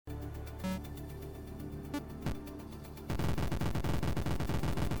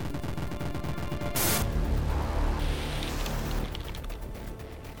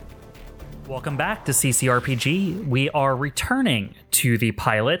Welcome back to CCRPG. We are returning to the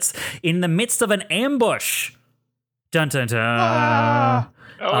pilots in the midst of an ambush. Dun dun dun.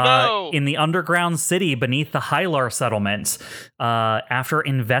 No! In the underground city beneath the Hylar settlement. After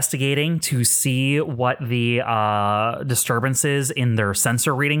investigating to see what the disturbances in their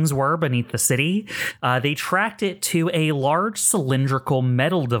sensor readings were beneath the city, they tracked it to a large cylindrical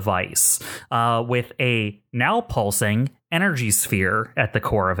metal device with a now pulsing energy sphere at the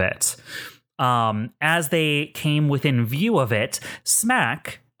core of it. As they came within view of it,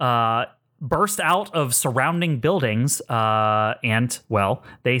 Smack burst out of surrounding buildings and, well,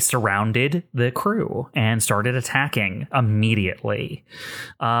 they surrounded the crew and started attacking immediately.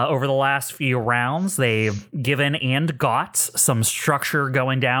 Over the last few rounds, they've given and got some structure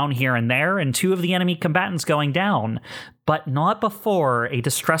going down here and there, and two of the enemy combatants going down, but not before a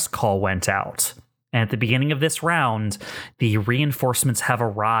distress call went out. And at the beginning of this round, the reinforcements have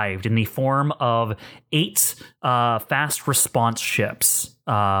arrived in the form of 8 fast response ships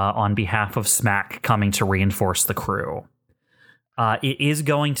on behalf of Smack coming to reinforce the crew. It is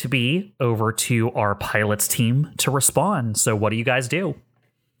going to be over to our pilots team to respond. So what do you guys do?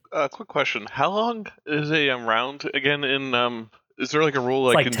 Quick question. How long is a round again in... is there like a rule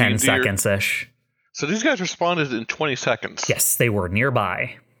It's like like in 10 D&D or- seconds-ish. So these guys responded in 20 seconds. Yes, they were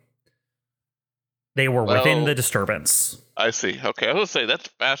nearby. They were within the disturbance. I see. Okay, I was going to say, that's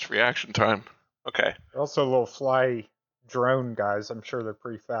fast reaction time. Okay. They're also little fly drone guys. I'm sure they're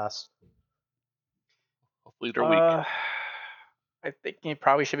pretty fast. Hopefully they're weak. I think it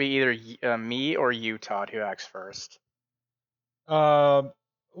probably should be either me or you, Todd, who acts first. Why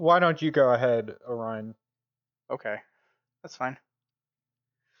don't you go ahead, Orion? Okay, that's fine.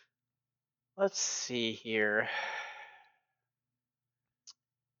 Let's see here.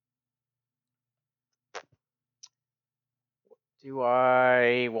 Do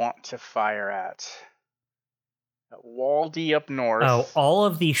I want to fire at? Waldy up north. Oh, all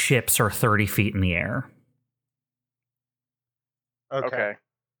of these ships are 30 feet in the air. Okay.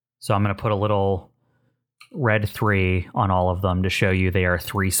 So I'm going to put a little red 3 on all of them to show you they are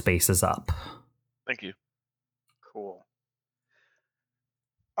 3 spaces up. Thank you. Cool.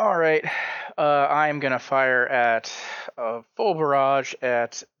 All right. I'm going to fire at a full barrage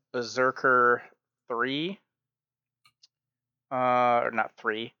at Berserker 3. Or not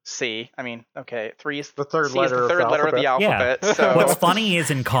 3, C. I mean, okay, 3 is The third C is letter the third of letter of the alphabet. Yeah. So What's funny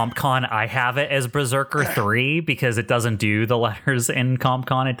is in CompCon, I have it as Berserker 3 because it doesn't do the letters in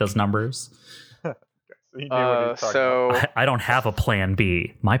CompCon, it does numbers. So you knew what he was talking so I don't have a plan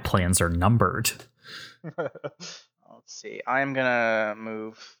B. My plans are numbered. about. let's see. I'm gonna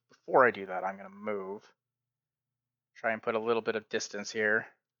move. Before I do that, I'm gonna move. Try and put a little bit of distance here.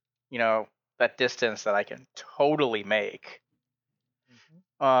 You know, that distance that I can totally make.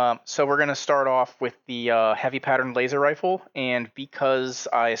 So we're going to start off with the heavy pattern laser rifle, and because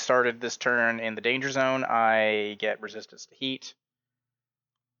I started this turn in the danger zone, I get resistance to heat,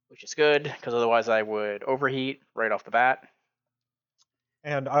 which is good, because otherwise I would overheat right off the bat.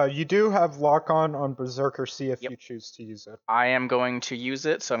 And you do have lock-on Berserker C if Yep. you choose to use it. I am going to use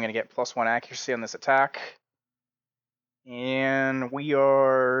it, so I'm going to get +1 accuracy on this attack. And we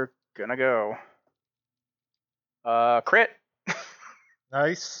are going to go. Crit.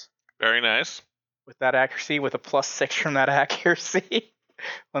 Nice. Very nice. With that accuracy, with a +6 from that accuracy.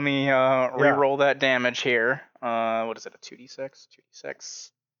 Let me re-roll that damage here. What is it, a 2d6?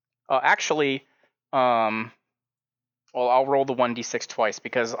 2d6. Actually, well, I'll roll the 1d6 twice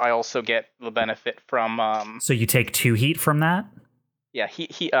because I also get the benefit from... So you take 2 heat from that? Yeah,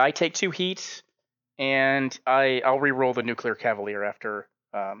 I take 2 heat, and I'll re-roll the Nuclear Cavalier after...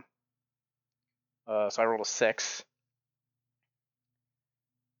 so I rolled a 6.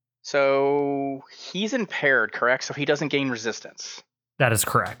 So he's impaired, correct? So he doesn't gain resistance. That is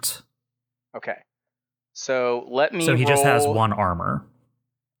correct. Okay. So let me So he just has roll- 1 armor.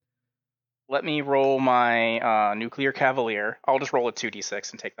 Let me roll my Nuclear Cavalier. I'll just roll a 2d6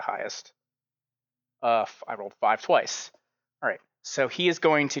 and take the highest. I rolled 5 twice. All right. So he is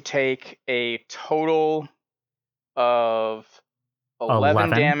going to take a total of 11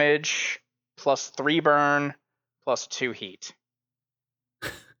 damage, +3 burn, +2 heat.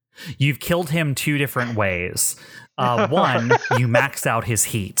 You've killed him 2 different ways. 1, you maxed out his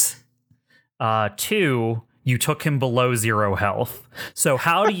heat. 2, you took him below 0 health. So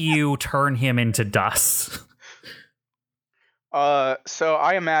how do you turn him into dust? So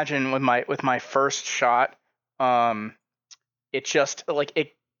I imagine with my first shot, it just like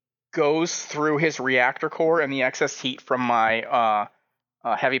it goes through his reactor core, and the excess heat from my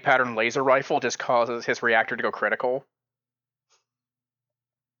heavy pattern laser rifle just causes his reactor to go critical.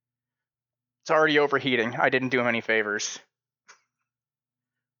 It's already overheating. I didn't do him any favors.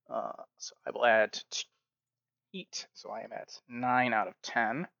 So I will add heat. So I am at 9 out of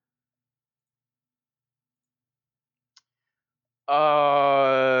 10.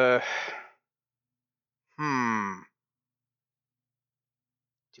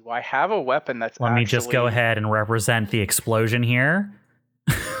 Do I have a weapon that's Let me just go ahead and represent the explosion here.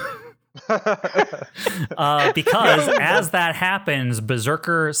 Because as that happens,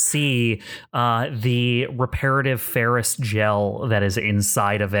 Berserker see the reparative ferrous gel that is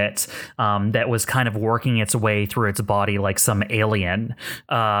inside of it, that was kind of working its way through its body like some alien,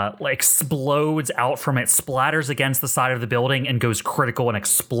 explodes out from it, splatters against the side of the building, and goes critical and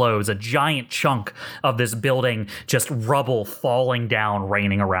explodes. A giant chunk of this building, just rubble falling down,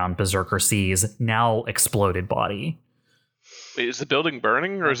 raining around Berserker C's now exploded body. Wait, is the building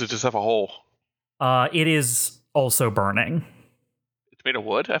burning, or does it just have a hole? It is also burning. It's made of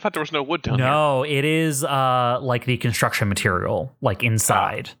wood? I thought there was no wood down here. No, it is like the construction material, like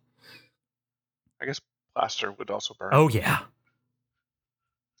inside. I guess plaster would also burn. Oh, yeah.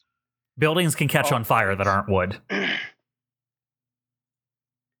 Buildings can catch on fire that aren't wood.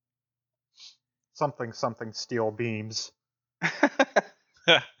 Something steel beams.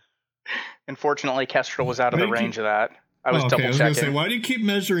 Unfortunately, Kestrel was out of the range of that. I was double checking. I was going to say, why do you keep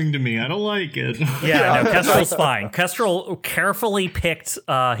measuring to me? I don't like it. Yeah, no, Kestrel's fine. Kestrel carefully picked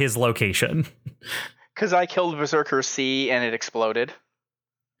his location. Because I killed Berserker C and it exploded.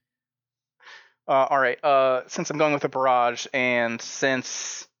 All right. Since I'm going with a barrage, and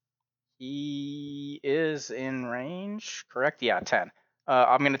since he is in range, correct? Yeah, 10.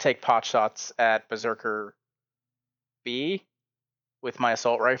 I'm going to take pot shots at Berserker B with my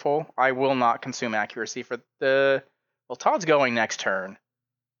assault rifle. I will not consume accuracy for the... Well, Todd's going next turn,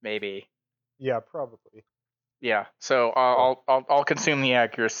 maybe. Yeah, probably. Yeah, so I'll consume the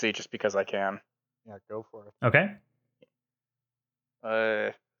accuracy just because I can. Yeah, go for it. Okay.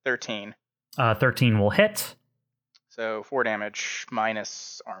 13. 13 will hit. So 4 damage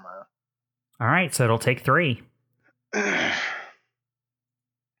minus armor. All right, so it'll take 3.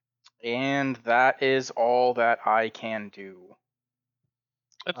 And that is all that I can do.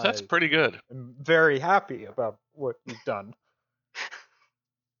 That's pretty good. I'm very happy about what you've done.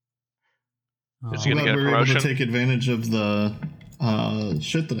 Is he I'm gonna glad get a we were able to promotion? take advantage of the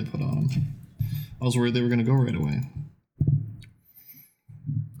shit that I put on him. I was worried they were going to go right away.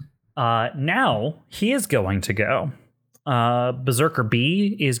 Now he is going to go. Berserker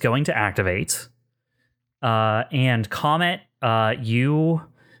B is going to activate. And Comet, you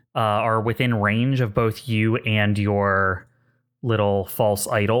are within range of both you and your little false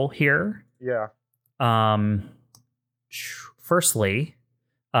idol here. Yeah. Firstly,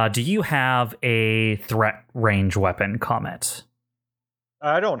 do you have a threat range weapon, Comet?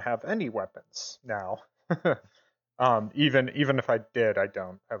 I don't have any weapons now. Even if I did, I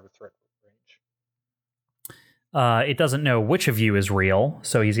don't have a threat range. It doesn't know which of you is real,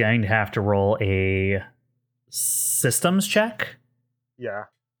 so he's going to have to roll a systems check. Yeah.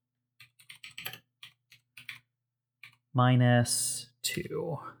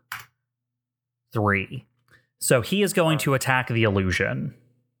 -2. 3. So he is going to attack the illusion.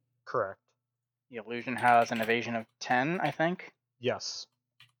 Correct. The illusion has an evasion of 10, I think. Yes.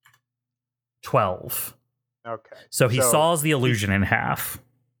 12. Okay. So he saws the illusion in half.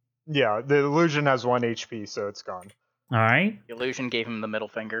 Yeah, the illusion has 1 HP, so it's gone. All right. The illusion gave him the middle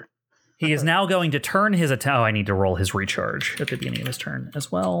finger. He is now going to turn his attack. Oh, I need to roll his recharge at the beginning of his turn as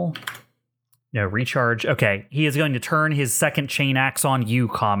well. No, recharge. Okay. He is going to turn his second chain axe on you,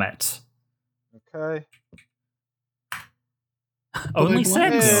 Comet. Okay. Only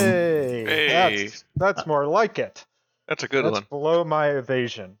 6. Hey, that's more like it. That's a good That's one. below my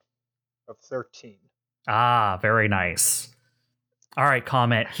evasion of 13. Ah, very nice. All right,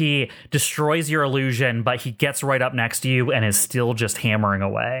 Comet. He destroys your illusion, but he gets right up next to you and is still just hammering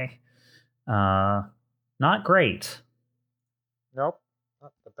away. Not great. Nope,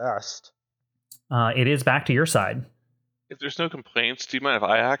 not the best. It is back to your side. If there's no complaints, do you mind if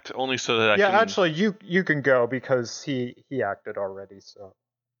I act? Only so that I can... Actually, you can go because he acted already, so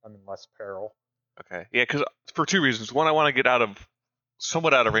I'm in less peril. Okay. Yeah, because for 2 reasons. One, I want to get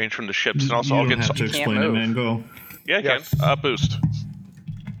somewhat out of range from the ships, and also you I'll don't get have to explain it, move. man. Go. Yeah, I Yes. can. Boost.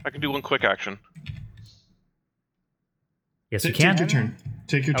 I can do one quick action. Yes, you Take can. your turn.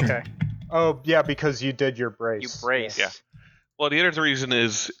 Take your turn. Okay. Oh, yeah, because you did your brace. You brace. Yeah. Well, the other reason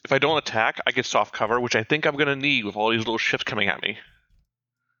is if I don't attack, I get soft cover, which I think I'm going to need with all these little ships coming at me.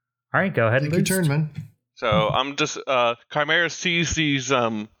 All right, go ahead Take and your boost. turn, man. So I'm just Chimera sees these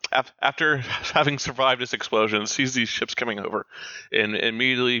after having survived this explosion, sees these ships coming over, and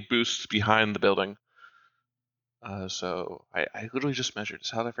immediately boosts behind the building. So I literally just measured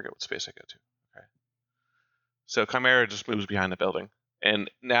this. How did I forget what space I go to? Okay. So Chimera just moves behind the building, and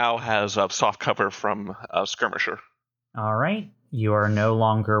now has soft cover from Skirmisher. All right. You are no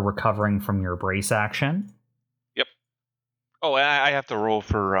longer recovering from your brace action. Yep. Oh, and I have to roll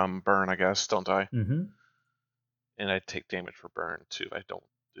for burn, I guess, don't I? Mm-hmm. And I take damage for burn too. I don't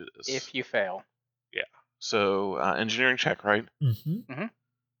do this. If you fail. Yeah. So engineering check, right? Mm-hmm.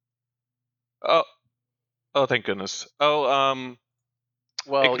 Oh, thank goodness. Oh,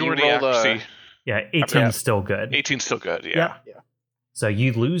 Well, ignore you the rolled accuracy. Yeah, 18's still good. 18's still good. Yeah. Yep. So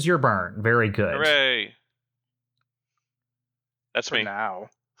you lose your burn. Very good. Hooray! That's for me. now.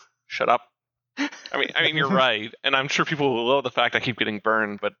 Shut up. I mean, you're right, and I'm sure people will love the fact I keep getting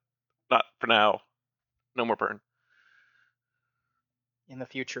burned, but not for now. No more burn. In the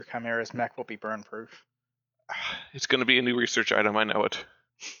future, Chimera's mech will be burn proof. It's going to be a new research item. I know it.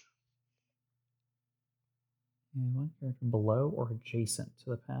 One character below or adjacent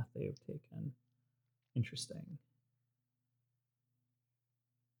to the path they have taken. Interesting.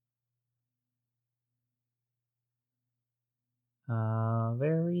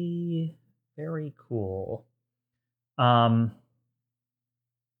 Very, very cool. I'm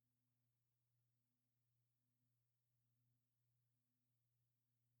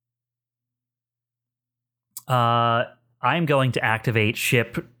going to activate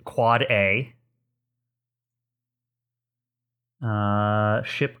ship Quad A.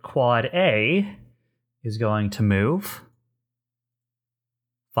 Ship Quad A is going to move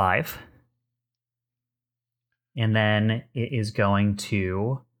 5. And then it is going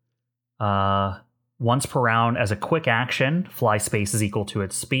to, once per round as a quick action, fly space is equal to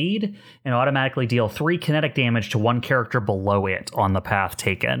its speed, and automatically deal 3 kinetic damage to one character below it on the path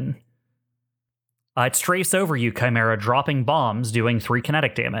taken. It strafes over you, Chimera, dropping bombs, doing 3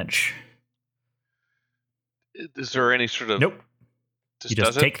 kinetic damage. Is there any sort of... Nope. You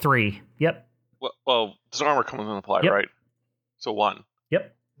just take 3. Yep. Well, does armor come into play, Yep. right? So 1.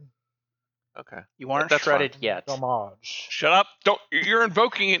 Yep. Okay. You aren't That's shredded fine. yet. Homage. Shut up! Don't. You're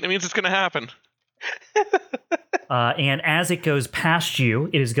invoking it. It means it's going to happen. And as it goes past you,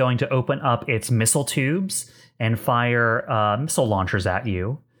 it is going to open up its missile tubes and fire missile launchers at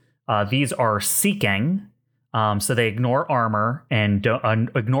you. These are seeking, so they ignore armor and don't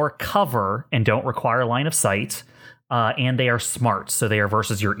ignore cover and don't require line of sight. And they are smart, so they are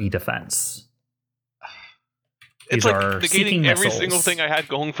versus your E-defense. It's These like are negating seeking every missiles. single thing I had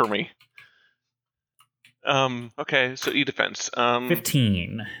going for me. Okay, so E-defense.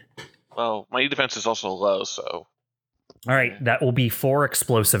 15. Well, my E-defense is also low, so... All right, that will be 4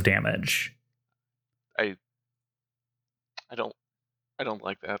 explosive damage. I don't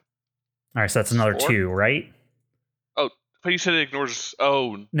like that. All right, so that's another 4? 2, right? Oh, but you said it ignores...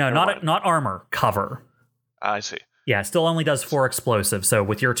 Oh, No, never mind. not armor, cover. I see. Yeah, it still only does 4 explosive, so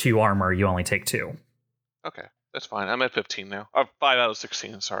with your 2 armor, you only take 2. Okay, that's fine. I'm at 15 now. 5 out of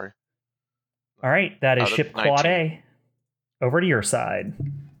 16, sorry. All right, that is Out of ship Quad 19. A. Over to your side.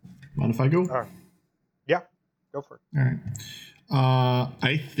 Mind if I go? Yeah, go for it. All right.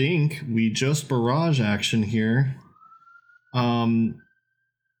 I think we just barrage action here. You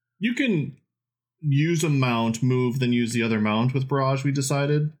can use a mount, move, then use the other mount with barrage. We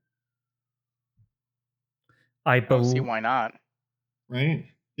decided, I I don't see believe. why not. right?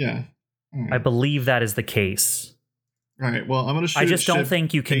 Yeah. All right. I believe that is the case. All right. Well, I'm gonna shoot. I just don't ship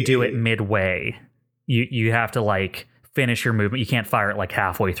think you can do it AA. midway. You have to like finish your movement. You can't fire it like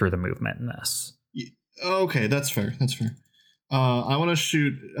halfway through the movement in this. Okay, that's fair. That's fair. I want to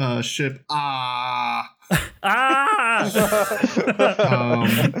shoot ship. Ah!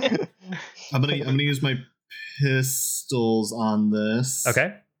 I'm gonna use my pistols on this.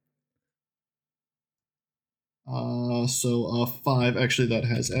 Okay. So 5. Actually, that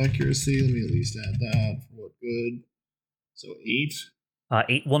has accuracy. Let me at least add that for what good. So 8.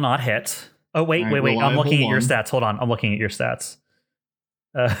 8 will not hit. Oh wait, All right, wait. I'm looking at your reliable stats. Hold on. I'm looking at your stats.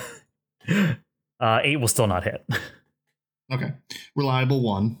 8 will still not hit. Okay. Reliable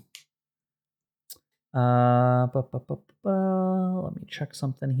 1. Let me check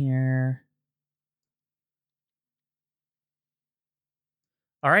something here.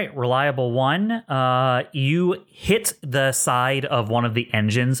 All right, reliable 1. You hit the side of one of the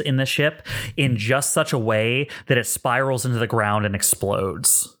engines in the ship in just such a way that it spirals into the ground and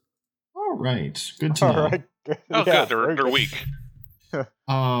explodes. All right. Good to know. All right. Good. Oh, Yeah, good. very They're weak.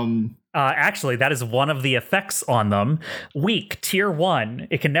 Actually, that is one of the effects on them. Weak, tier 1.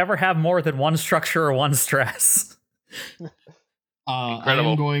 It can never have more than 1 structure or 1 stress. I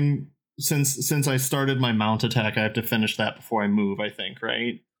Incredible. am going since I started my mount attack. I have to finish that before I move. I think,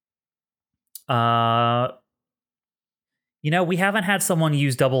 right? We haven't had someone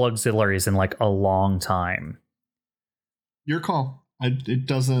use double auxiliaries in like a long time. Your call. It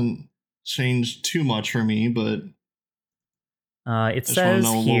doesn't change too much for me, but It says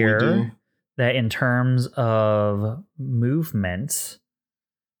here that in terms of movement,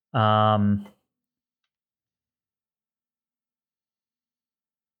 that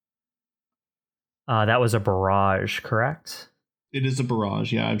was a barrage, correct? It is a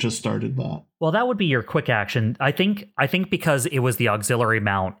barrage. Yeah, I've just started that. Well, that would be your quick action. I think because it was the auxiliary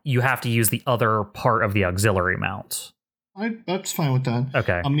mount, you have to use the other part of the auxiliary mount. That's fine with that.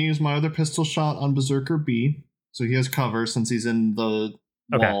 Okay. I'm gonna use my other pistol shot on Berserker B, so he has cover since he's in the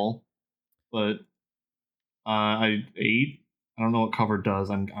wall. But I 8. I don't know what cover does.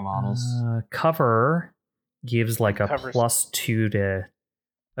 I'm honest. Cover gives like a Cover's- +2 to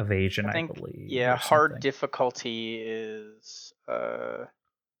evasion, I believe. Yeah, or hard something. difficulty is hard.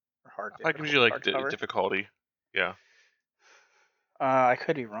 That gives you like hard cover. difficulty. Yeah. I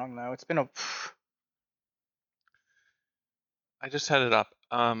could be wrong though. It's been a. I just had it up.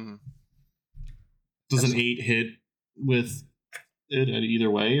 Does an 8 hit with it at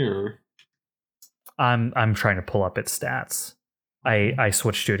either way, or? I'm trying to pull up its stats. I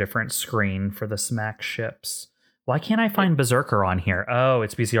switched to a different screen for the smack ships. Why can't I find Berserker on here? Oh,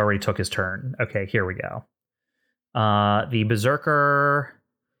 it's because he already took his turn. Okay, here we go. The Berserker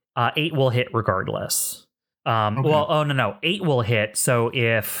 8 will hit regardless. Okay. Well, oh no, 8 will hit. So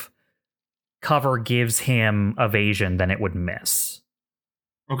if cover gives him evasion, then it would miss.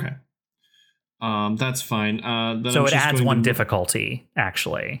 Okay. That's fine. Then So I'm it just adds going one to- difficulty,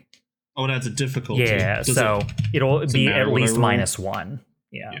 actually. Oh, it adds a difficulty. Yeah, Does so it'll does it be matter at what I least roll? -1.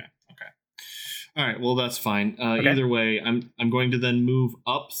 Yeah. Okay. All right. Well, that's fine. Okay. Either way, I'm going to then move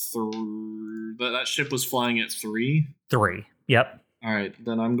up through. That ship was flying at 3. 3. Yep. All right.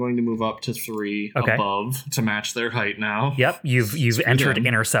 Then I'm going to move up to 3 Okay. above to match their height now. Yep. You've Screw entered them.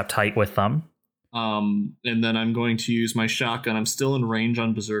 intercept height with them. And then I'm going to use my shotgun. I'm still in range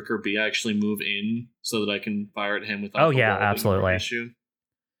on Berserker B. I actually move in so that I can fire at him without. Oh, the yeah, wall being an absolutely. issue.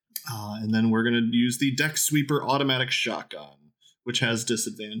 And then we're going to use the Deck Sweeper automatic shotgun, which has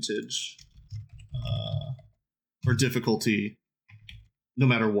disadvantage or difficulty, no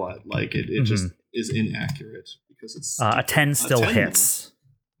matter what. Like it just is inaccurate because it's A 10 still 10. hits.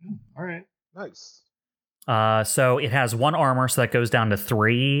 All right. Nice. So it has 1 armor, so that goes down to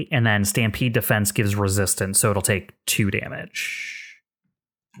 3, and then Stampede Defense gives resistance, so it'll take 2 damage.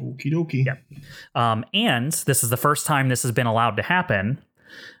 Okie dokie. Yep. And this is the first time this has been allowed to happen.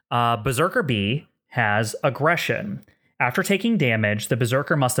 Berserker B has aggression. After taking damage, the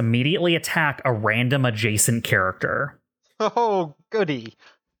Berserker must immediately attack a random adjacent character. Oh, goody.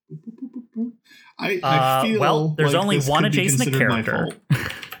 I feel well, there's like only this one could be adjacent considered my character.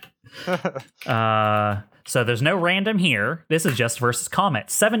 fault. So there's no random here. This is just versus Comet.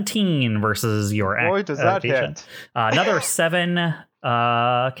 17 versus your Boy, does that activation. hit. Another 7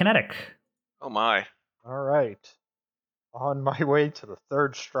 kinetic. Oh my. All right. On my way to the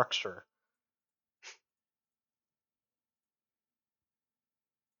third structure.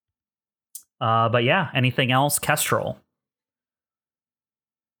 But yeah, anything else? Kestrel.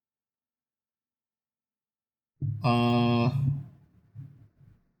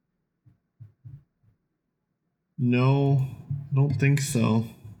 No, I don't think so.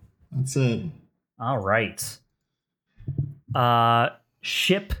 That's it. All right.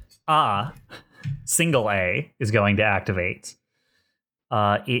 Ship single A is going to activate.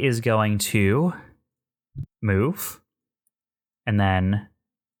 It is going to move and then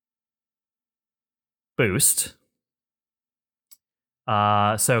boost.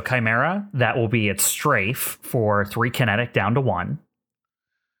 So Chimera, that will be its strafe for 3 kinetic down to 1.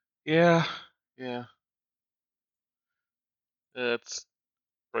 Yeah. Let's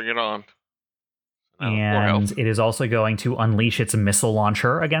bring it on. Now, 4 And health. it is also going to unleash its missile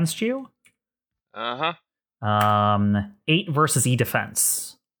launcher against you. 8 versus E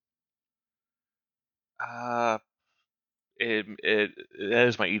defense. That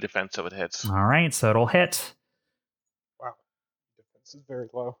is my E defense, so it hits. All right, so it'll hit. Wow. Defense is very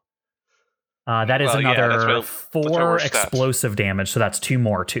low. That is Well, yeah, another that's my 4 worst stats. explosive damage, so that's 2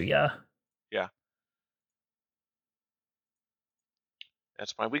 more to you. Yeah.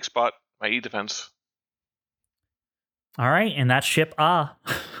 That's my weak spot, my E defense. All right, and that ship,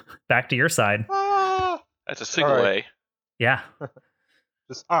 back to your side. Ah! That's a single All right. Yeah.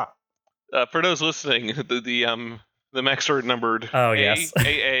 Just For those listening, the mechs are numbered Oh, yes.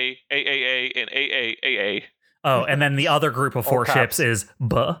 AA, AAA, and AAAA. Oh, and then the other group of 4 All ships caps. is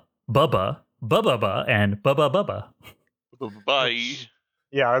Bubba, Bubba, and Bubba. Bye.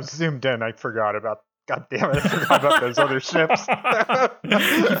 Yeah, I was zoomed in. I forgot about. God damn it! I forgot about those other ships.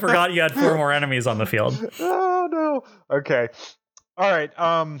 You forgot you had 4 more enemies on the field. Oh no. Okay. All right.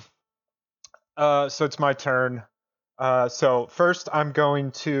 So it's my turn. So first, I'm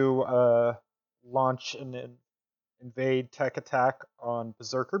going to launch an invade tech attack on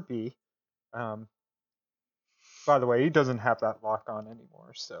Berserker B. By the way, he doesn't have that lock on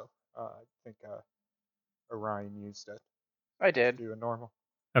anymore, so I think Orion used it I to did. do a normal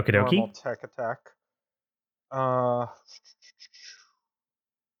Okie normal dokie. tech attack.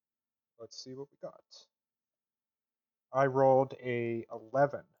 Let's see what we got. I rolled a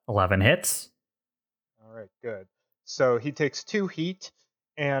 11. 11 hits. All right, good. So he takes 2 heat,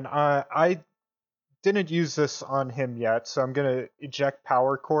 and I didn't use this on him yet, so I'm going to eject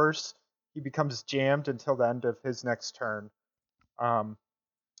power cores. He becomes jammed until the end of his next turn.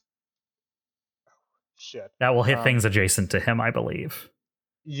 Shit. That will hit things adjacent to him, I believe.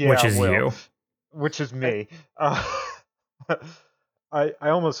 Yeah, Which is will. you. Which is me. I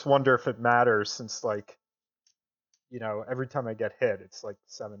almost wonder if it matters since, like, you know, every time I get hit, it's like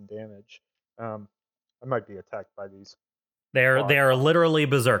 7 damage. I might be attacked by these. They are literally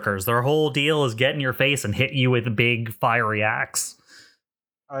berserkers. Their whole deal is get in your face and hit you with a big fiery axe.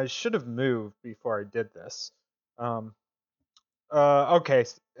 I should have moved before I did this. Okay.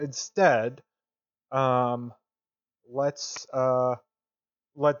 Instead, let's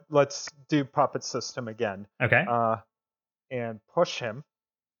do puppet system again. Okay. And push him.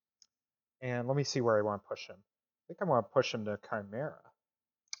 And let me see where I want to push him. I think I want to push him to Chimera.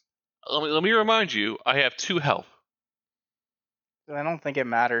 Let me remind you, I have 2 health. I don't think it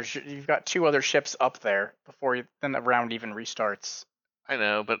matters. You've got 2 other ships up there before then the round even restarts. I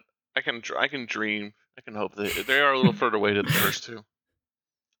know, but I can dream. I can hope that they are a little further away than the first 2.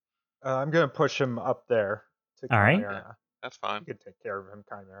 I'm going to push him up there to All right. Chimera. That's fine. You could take care of him,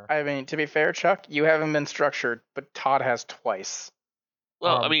 Chimera. I mean, to be fair, Chuck, you haven't been structured, but Todd has twice.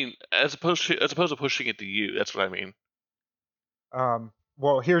 Well, I mean, as opposed to pushing it to you, that's what I mean.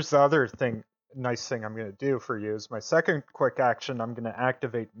 Well, here's the other thing. Nice thing I'm going to do for you is my second quick action. I'm going to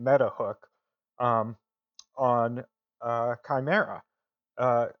activate Meta Hook on Chimera.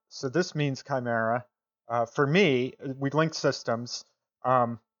 So this means Chimera. For me, we link systems.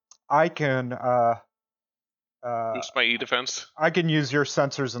 I can Boost my E defense. I can use your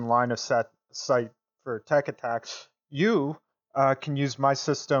sensors in line of sight for tech attacks. You can use my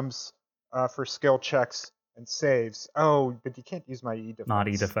systems for skill checks and saves. Oh, but you can't use my E defense. Not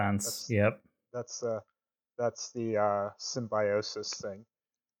E defense. Yep. That's the symbiosis thing.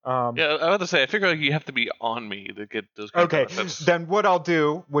 Yeah, I was about to say, I figure like you have to be on me to get those kind Okay, of benefits. then what I'll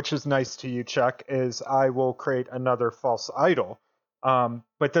do, which is nice to you, Chuck, is I will create another false idol.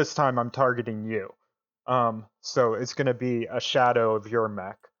 But this time I'm targeting you. So it's going to be a shadow of your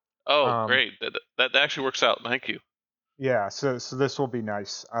mech. Oh, great. That actually works out. Thank you. Yeah, so this will be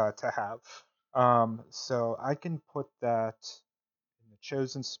nice to have. So I can put that in the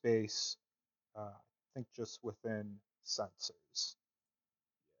chosen space, I think just within sensors.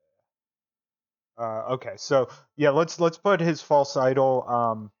 Okay, so yeah, let's put his false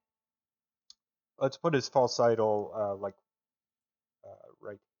idol. Let's put his false idol right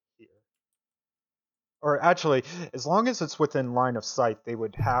here. Or actually, as long as it's within line of sight, they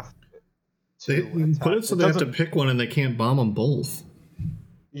would have to. They put it so they have to pick one and they can't bomb them both.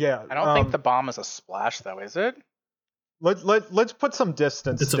 Yeah, I don't think the bomb is a splash, though, is it? Let's put some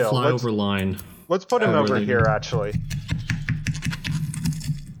distance. It's still. a flyover line. Let's put him over Really. here. Actually,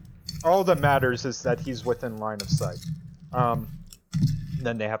 all that matters is that he's within line of sight.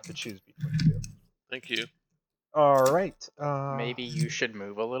 Then they have to choose between 2. Thank you. All right. Maybe you should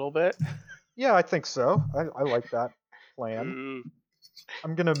move a little bit. Yeah, I think so. I like that plan. Ooh.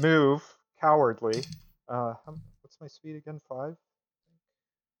 I'm gonna move cowardly. What's my speed again? 5.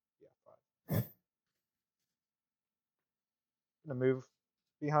 Yeah, 5. I'm gonna move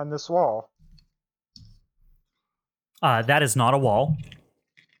behind this wall. That is not a wall.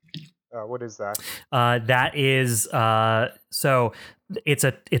 What is that? That is so it's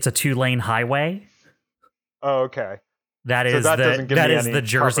a 2-lane highway. Oh, okay. That So is that doesn't give me any the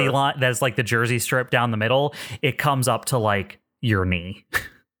Jersey cover. line. That's like the Jersey Strip down the middle. It comes up to like your knee.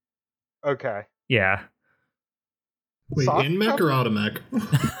 Okay. Yeah. Wait, Soft in mech or out of mech?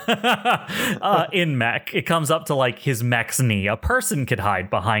 In mech, it comes up to like his mech's knee. A person could hide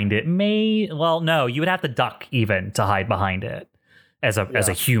behind it. No, you would have to duck even to hide behind it as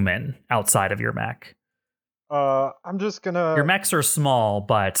a human outside of your mech. I'm just gonna. Your mechs are small,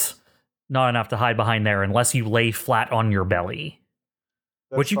 but Not enough to hide behind there unless you lay flat on your belly.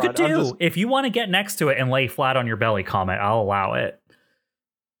 That's Which you fine. could do. If you want to get next to it and lay flat on your belly, Comet, I'll allow it.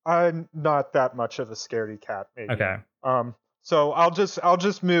 I'm not that much of a scaredy cat, maybe. Okay. So I'll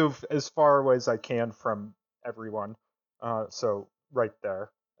just move as far away as I can from everyone. So right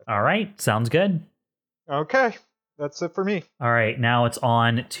there. All right. Sounds good. Okay. That's it for me. All right. Now it's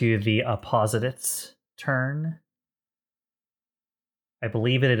on to the Opposite's turn. I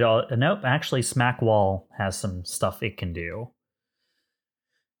believe it. Nope. Actually, Smack Wall has some stuff it can do.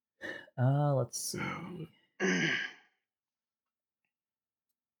 Let's see.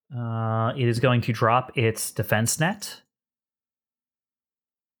 It is going to drop its defense net.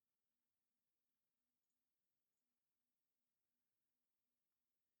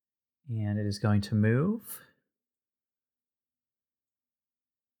 And it is going to move.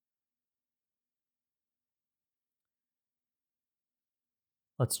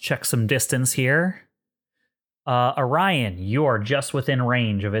 Let's check some distance here. Orion, you are just within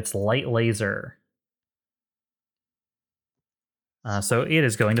range of its light laser. So it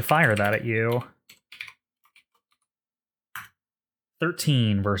is going to fire that at you.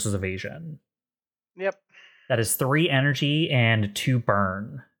 13 versus evasion. Yep. That is 3 energy and 2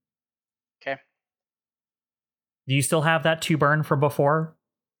 burn. Okay. Do you still have that 2 burn from before?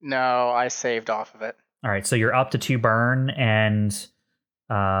 No, I saved off of it. All right, so you're up to 2 burn, and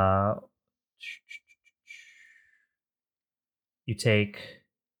you take...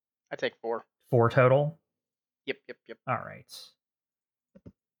 I take 4. 4 total? Yep. All right.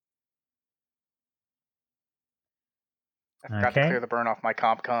 I forgot to clear the burn off my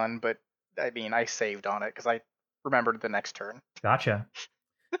comp con, but I mean, I saved on it because I remembered the next turn. Gotcha.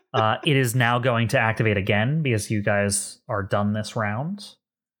 It is now going to activate again because you guys are done this round.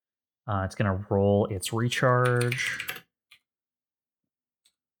 It's going to roll its recharge.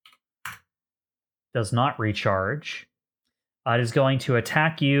 Does not recharge. It is going to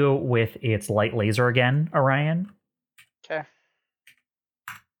attack you with its light laser again, Orion. Okay.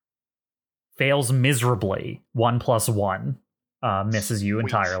 Fails miserably. 1+1. Misses you Sweet.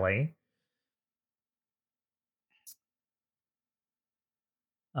 entirely.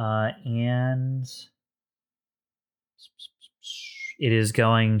 And it is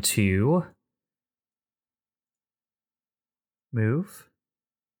going to move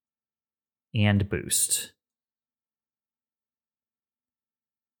and boost.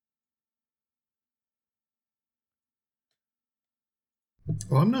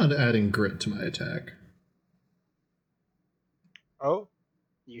 Well, I'm not adding grit to my attack. Oh,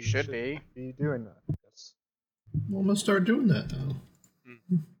 You should be. be doing that. Yes. Well, I'm gonna start doing that now.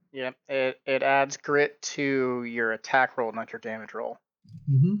 Yep. It adds grit to your attack roll, not your damage roll.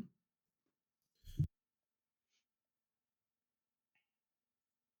 Mm-hmm.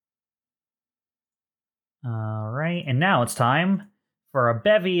 All right, and now it's time for a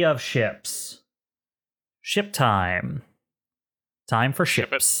bevy of ships. Ship time. Time for Ship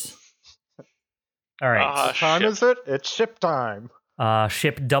it. ships. All right. What time Ship. is it? It's ship time.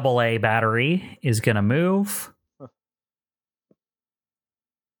 Ship AA battery is going to move.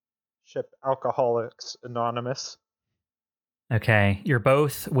 Ship Alcoholics Anonymous. Okay, you're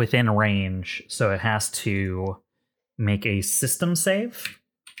both within range, so it has to make a system save.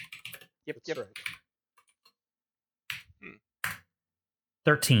 Yep. That's right.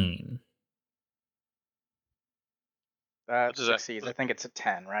 13. That What does that- succeeds. I think it's a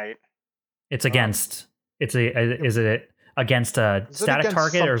 10, right? It's against. Is it against a Is it static against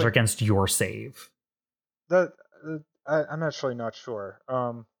target or is it something? against your save? I'm actually not sure.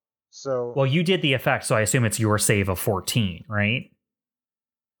 So Well, you did the effect, so I assume it's your save of 14, right?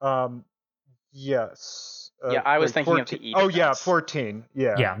 yes. Yeah, I was like thinking of 14. the E Oh yeah, defense. 14.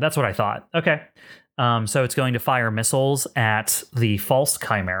 Yeah. Yeah, that's what I thought. Okay. So it's going to fire missiles at the false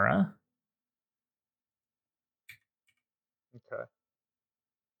chimera. Okay.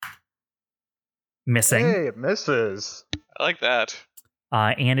 Missing. Hey, it misses. I like that.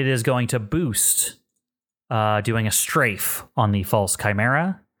 And it is going to boost, doing a strafe on the false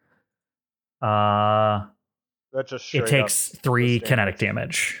chimera. That just straight It takes up 3 just kinetic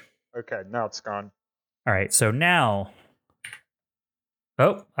damage. Okay, now it's gone. All right, so now...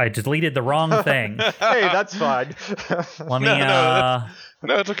 Oh, I deleted the wrong thing. Hey, that's fine. Let me, No,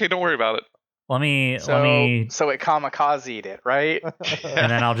 No, it's okay. Don't worry about it. let me, So it kamikazed it, right?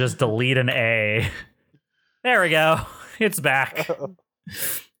 and then I'll just delete an A. There we go. It's back.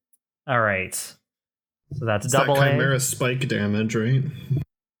 All right. So that's It's double that A. Chimera spike damage, right?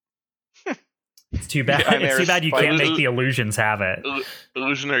 It's too bad. Yeah, It's too bad you Chimera can't spike. make the illusions have it.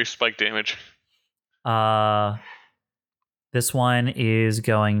 Illusionary spike damage. This one is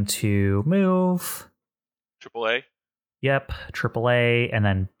going to move. AAA. Yep, AAA, and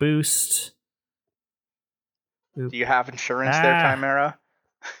then boost. Do you have insurance there, Chimera?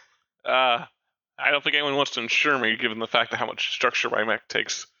 I don't think anyone wants to insure me, given the fact of how much structure my mech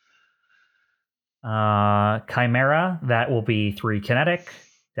takes. Chimera, that will be 3 kinetic,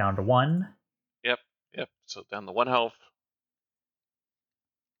 down to 1. Yep. So down to 1 health.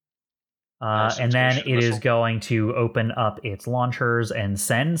 And then it is going to open up its launchers and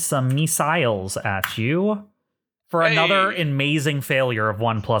send some missiles at you for another amazing failure of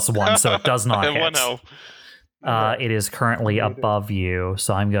 1+1, so it does not hit. 1 health. It is currently above you,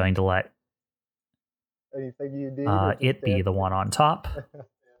 so I'm going to let Anything you need. it be the one on top.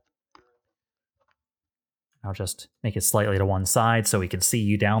 I'll just make it slightly to one side so we can see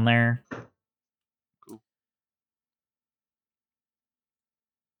you down there. Cool.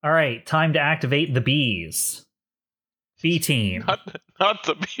 All right, time to activate the bees. B team. Not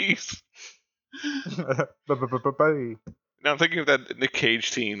the bees. Now I'm thinking of that Nick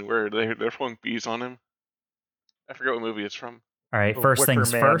Cage scene where they're throwing bees on him. I forget what movie it's from. All right, first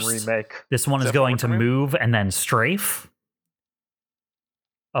things first. Remake. This one is going to move and then strafe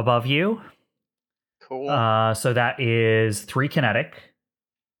above you. Cool. So that is 3 kinetic.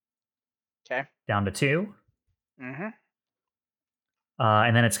 Okay. Down to 2. Mm-hmm.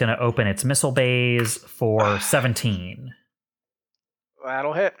 And then it's going to open its missile bays for 17.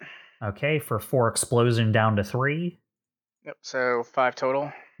 That'll hit. Okay, for 4 explosion down to 3. Yep. So 5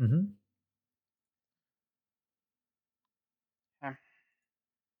 total. Mm-hmm.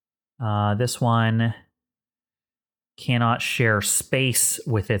 This one cannot share space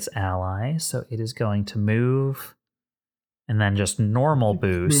with its ally, so it is going to move and then just normal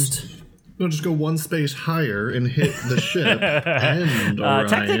boost. No, just go 1 space higher and hit the ship and Orion.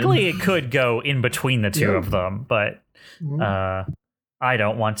 Technically, it could go in between the two of them, but I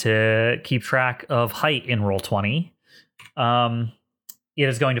don't want to keep track of height in Roll20. It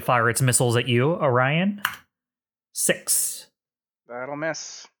is going to fire its missiles at you, Orion. 6. That'll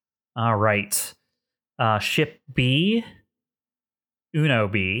miss. All right. Ship B, Uno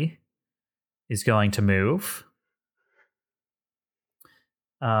B, is going to move.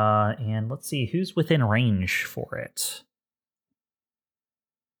 And let's see who's within range for it.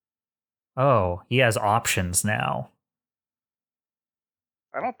 Oh, he has options now.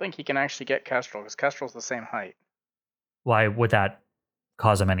 I don't think he can actually get Kestrel, because Kestrel's the same height. Why would that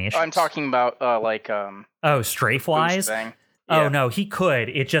cause him any issues? I'm talking about, strafe-wise? Thing. Oh, Yeah. no, he could.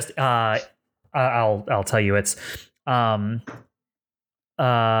 It just, I'll tell you, it's, one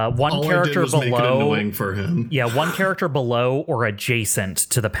All character I did was below. make it annoying for him. Yeah, one character below or adjacent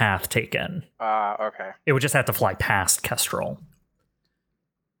to the path taken. Okay. It would just have to fly past Kestrel.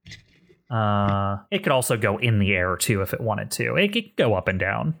 It could also go in the air too if it wanted to. It could go up and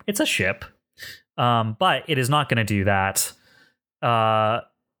down. It's a ship. But it is not going to do that.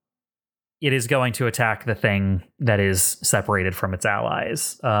 It is going to attack the thing that is separated from its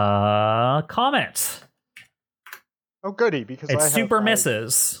allies. Comet. Oh, goody, because It super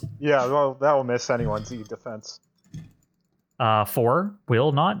misses. Yeah, well, that will miss anyone's E-defense. 4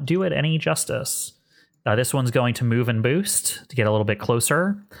 will not do it any justice. This one's going to move and boost to get a little bit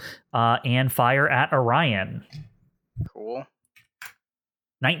closer and fire at Orion. Cool.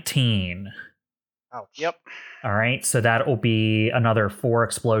 19. Ouch. Yep. All right, so that will be another 4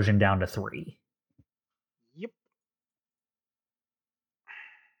 explosion down to 3. Yep.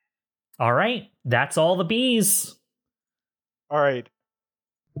 All right, that's all the bees. All right.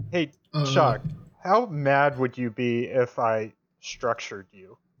 Hey, Chuck, how mad would you be if I structured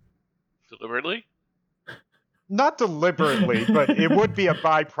you? Deliberately? Not deliberately, but it would be a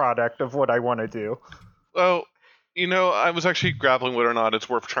byproduct of what I want to do. Well, I was actually grappling whether or not it's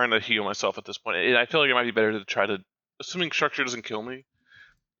worth trying to heal myself at this point. And I feel like it might be better to try to, assuming structure doesn't kill me,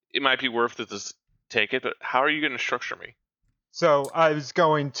 it might be worth it to take it, but how are you going to structure me? So I was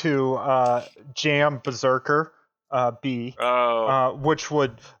going to jam Berserker B, which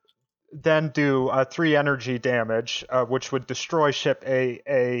would then do 3 energy damage, which would destroy ship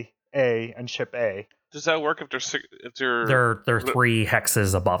A, and ship A. Does that work if they're They're 3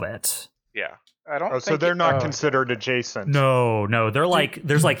 hexes above it. Yeah. I don't think so they're not considered adjacent. No, they're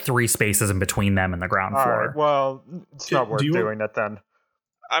there's 3 spaces in between them and the ground All floor. right, well, it's not worth doing it then.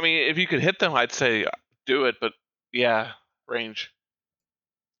 I mean, if you could hit them, I'd say do it, but yeah, range.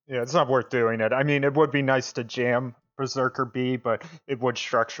 Yeah, it's not worth doing it. I mean, it would be nice to jam Berserker B, but it would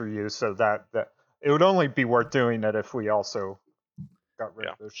structure you so that it would only be worth doing it if we also got rid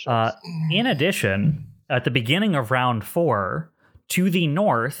of those ships. In addition, at the beginning of round 4, to the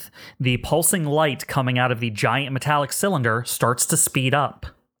north, the pulsing light coming out of the giant metallic cylinder starts to speed up.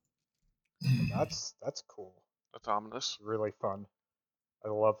 That's cool. That's ominous. Really fun. I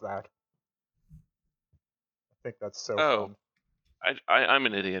love that. I think that's so Oh. fun. I'm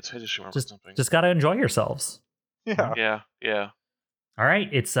an idiot. I just remembered something. Just gotta enjoy yourselves. Yeah. Yeah. All right,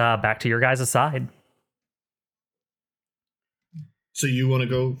 it's back to your guys' side. So you want to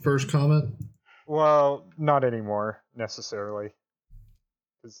go first, Comment? Well, not anymore necessarily,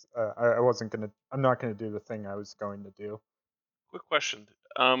 because I'm not gonna do the thing I was going to do. Quick question.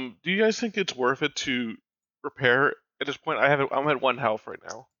 Do you guys think it's worth it to repair at this point? I'm at 1 health right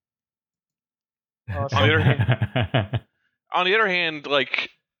now. Oh, On the other hand, like,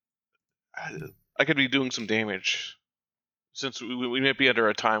 I could be doing some damage since we might be under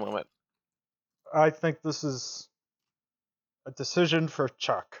a time limit. I think this is a decision for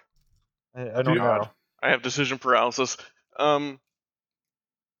Chuck. I don't God. know. I have decision paralysis. Fuck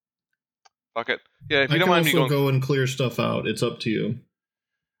it. Yeah, if I you don't can mind me also going, go and clear stuff out. It's up to you.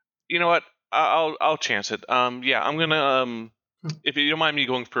 you know what? I'll chance it. Yeah, I'm gonna if you don't mind me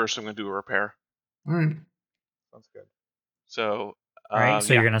going first, I'm gonna do a repair. All right. Sounds good. So, All right,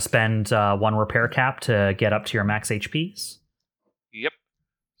 so yeah. you're going to spend 1 repair cap to get up to your max HPs. Yep.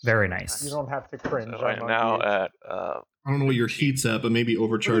 Very You nice. don't have to cringe. So I am now at I don't know what your heat's at, but maybe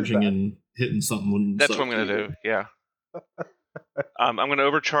overcharging that? and hitting something wouldn't that's suck what I'm gonna either. do. Yeah. I'm gonna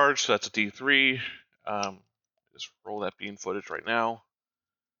overcharge, so that's a D3. Just roll that beam footage right now.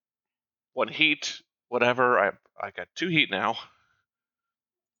 1 heat, whatever. I got 2 heat now,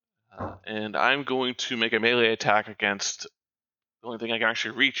 and I'm going to make a melee attack against the only thing I can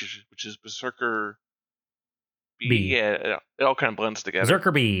actually reach, which is Berserker B. B. Yeah, it all kind of blends together.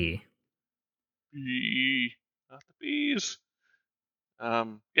 Berserker B. B, not the bees.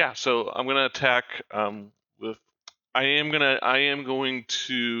 Yeah, so I'm gonna attack with. I am going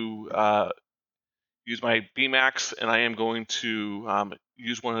to use my Bmax, and I am going to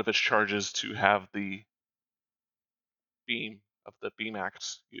use one of its charges to have the beam of the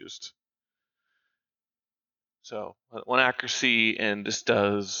Bmax used. So 1 accuracy, and this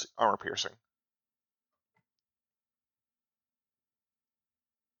does armor piercing.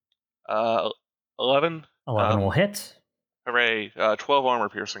 11. 11 will hit. Hooray! 12 armor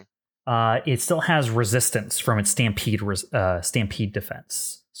piercing. It still has resistance from its stampede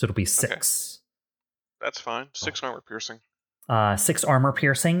defense, so it'll be 6. That's fine. 6 armor piercing. 6 armor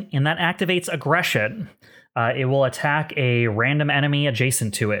piercing, and that activates aggression. It will attack a random enemy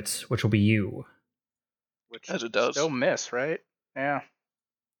adjacent to it, which will be you. Which As it does. still miss, right? Yeah.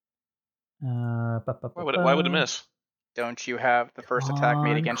 Why would it miss? Don't you have the first attack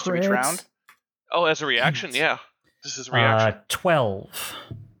made against you each Crit. round? Oh, as a reaction, yeah. This is a reaction. 12.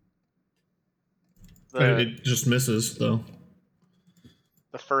 It just misses, though.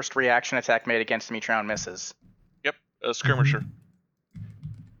 The first reaction attack made against him each round misses. Yep, a skirmisher.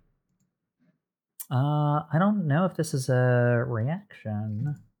 I don't know if this is a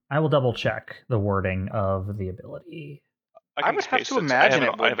reaction. I will double check the wording of the ability. I can would have space to it. imagine I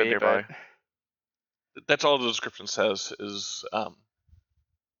it would have it be, nearby. but That's all the description says. Is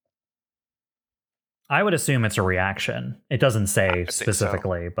I would assume it's a reaction. It doesn't say I think so.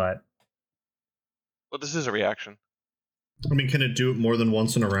 specifically, but well, this is a reaction. I mean, can it do it more than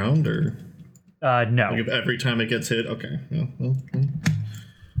once in a round, or no. like if every time it gets hit? Okay. Yeah, well.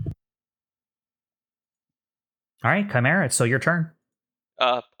 All right, Chimera, it's still your turn.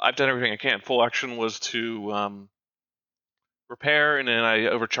 I've done everything I can. Full action was to repair, and then I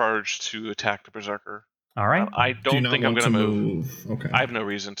overcharged to attack the berserker. All right. I Do you don't not think I'm want going to to move. Okay. I have no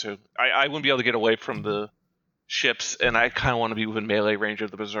reason to. I wouldn't be able to get away from the ships, and I kind of want to be within melee range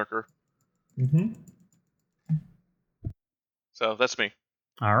of the berserker. Mm-hmm. So that's me.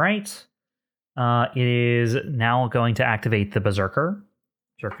 All right. It is now going to activate the Berserker.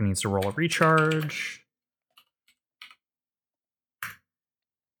 Berserker needs to roll a recharge.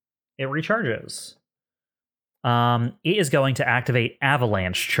 It recharges. It is going to activate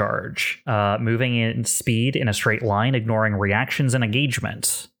Avalanche Charge, moving in speed in a straight line, ignoring reactions and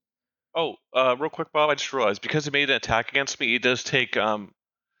engagement. Oh, real quick, Bob, I just realized, because it made an attack against me, it does take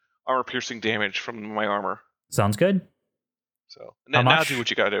armor-piercing damage from my armor. Sounds good. So How now much? do what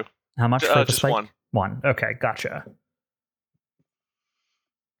you gotta do. How much for the Just spike? 1. 1. Okay, gotcha.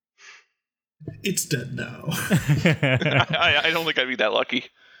 It's dead now. I don't think I'd be that lucky.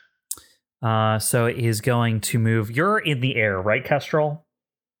 So it is going to move. You're in the air, right, Kestrel?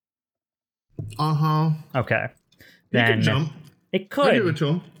 Uh-huh. Okay. You Then can jump. it I give it could. to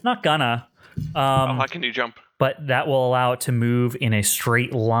him. Not gonna. How can you jump? But that will allow it to move in a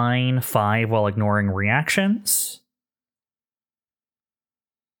straight line 5 while ignoring reactions.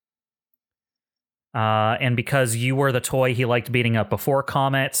 And because you were the toy he liked beating up before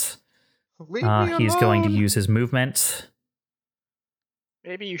Comet, Leave me he's going to alone. use his movement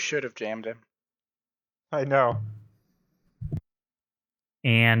Maybe you should have jammed him. I know.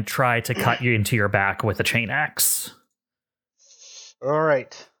 and try to cut you into your back with a chain axe. All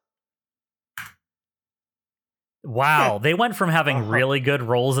right. Wow, they went from having Uh-huh. really good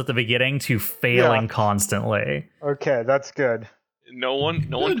rolls at the beginning to failing Yeah. constantly. Okay, that's good. No one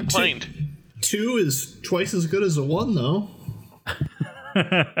Good. complained. 2 is twice as good as a 1, though.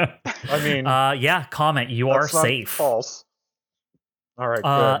 I mean, Yeah, Comet, you are that's not safe. false. All right,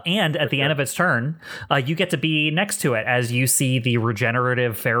 good. And at the end of its turn, you get to be next to it as you see the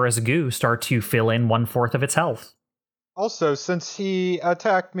regenerative Ferris goo start to fill in 1/4 of its health. Also, since he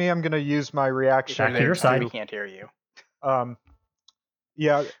attacked me, I'm going to use my reaction. Back to your side. We can't hear you.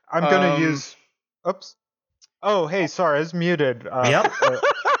 Yeah, I'm going to Um, use. Oops. Oh, hey, sorry, I was muted. Yep.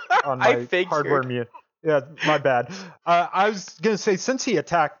 On I my figured. hardware mute. Yeah, my bad. I was going to say, since he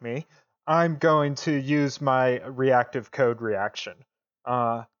attacked me, I'm going to use my reactive code reaction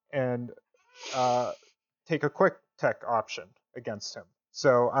and take a quick tech option against him.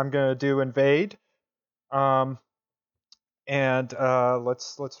 So I'm going to do invade. And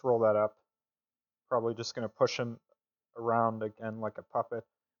let's roll that up. Probably just going to push him around again like a puppet.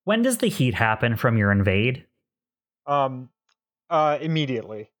 When does the heat happen from your invade?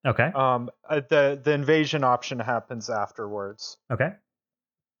 Immediately. Okay. The invasion option happens afterwards. Okay.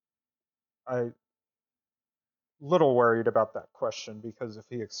 I little worried about that question because if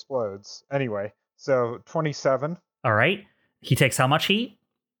he explodes. Anyway, so 27, All right. He takes how much heat?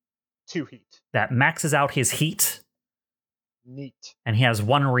 2 heat. That maxes out his heat, Neat. and he has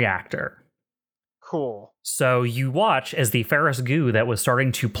 1 reactor. Cool. So you watch as the Ferris goo that was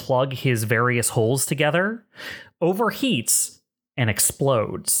starting to plug his various holes together overheats and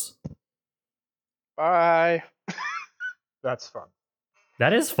explodes. Bye. That's fun.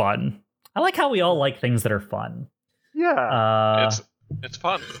 That is fun. I like how we all like things that are fun. Yeah. It's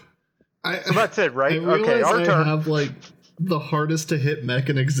fun. So that's it, right? I realize Okay, our I turn. have like the hardest to hit mech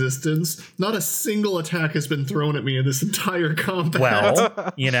in existence. Not a single attack has been thrown at me in this entire combat.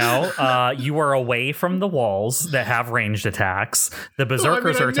 Well, you are away from the walls that have ranged attacks. The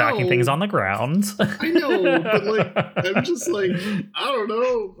berserkers I are attacking know. things on the ground. I know, but like I'm just like I don't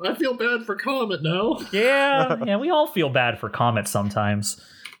know. I feel bad for Comet now. yeah, we all feel bad for Comet sometimes.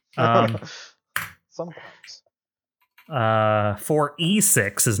 Sometimes. For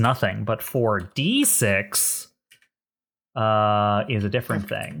E6 is nothing, but for D6 is a different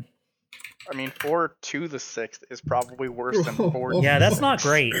thing. I mean, 4 to the 6th is probably worse than 4. Yeah, that's not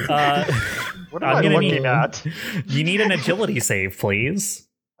great. What am I'm I gonna looking need- at? You need an agility save, please.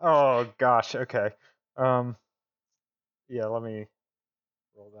 Oh gosh. Okay. Yeah. Let me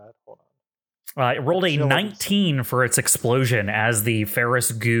roll that. Hold on. It rolled a Agility. 19 for its explosion as the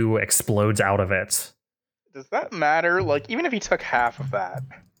Ferris goo explodes out of it. Does that matter? Like, even if he took half of that.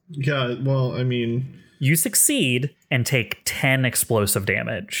 Yeah, well, I mean, You succeed and take 10 explosive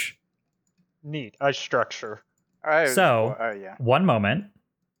damage. Neat. I structure. So- Yeah. 1 moment.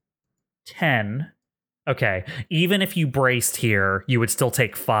 10. Okay. Even if you braced here, you would still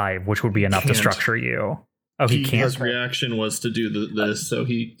take 5, which would be enough to Can't. structure you. Oh, he can't. his reaction was to do this, so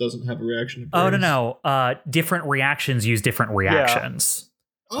he doesn't have a reaction. to Oh, brace. no. Different reactions use different reactions.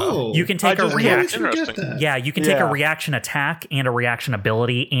 Oh, You can take a I always reaction. forget Interesting. that. Yeah, you can take a Yeah. reaction attack and a reaction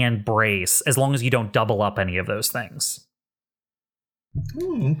ability and brace as long as you don't double up any of those things.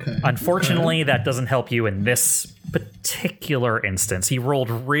 Oh, okay. Unfortunately, that doesn't help you in this particular instance. He rolled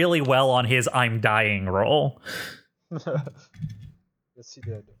really well on his I'm dying roll. Yes, he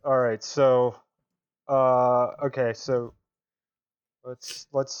did. All right. So, okay. So,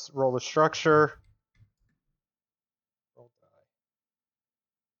 let's roll the structure. Roll die.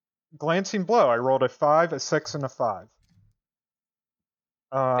 Glancing blow. I rolled a 5, a 6, and a 5.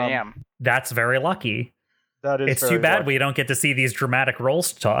 Damn. That's very lucky. That is. It's too very bad lucky. we don't get to see these dramatic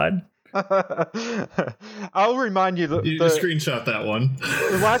rolls, Todd. I'll remind you You the screenshot that one.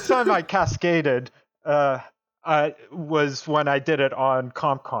 the last time I cascaded I was when I did it on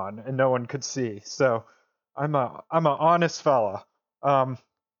CompCon and no one could see. So I'm a honest fella. All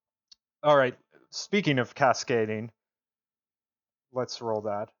right. Speaking of cascading, let's roll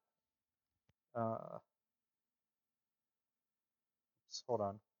that. Hold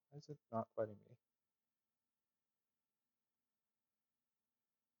on. Why is it not letting me?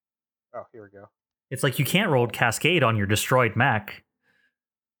 Oh, here we go. It's like you can't roll Cascade on your destroyed mech.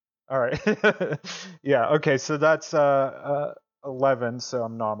 All right. Yeah. Okay. So that's 11. So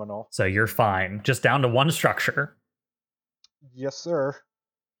I'm nominal. So you're fine. Just down to 1 structure. Yes, sir.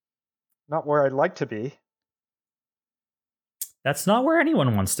 not where I'd like to be. That's not where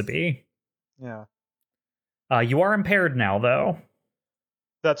anyone wants to be. Yeah. You are impaired now, though.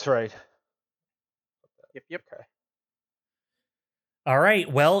 That's right. Yep. Okay. All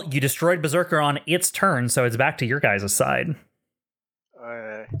right, well, you destroyed Berserker on its turn, so it's back to your guys' side.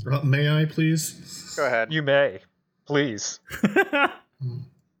 May I, please? Go ahead. You may. Please. All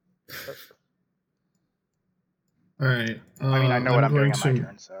right. I mean, I know what I'm doing on my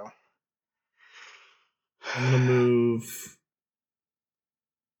turn, so. I'm going to move.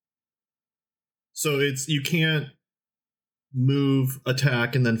 So you can't move,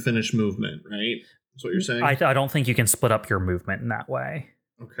 attack, and then finish movement, right? That's what you're saying? I don't think you can split up your movement in that way.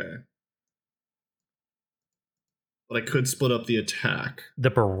 Okay. But I could split up the attack. The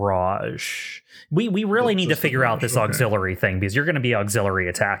barrage. We really need to figure out this auxiliary thing, because you're going to be auxiliary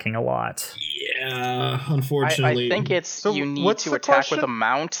attacking a lot. Yeah, unfortunately. I think it's So you need what's to the attack with a question?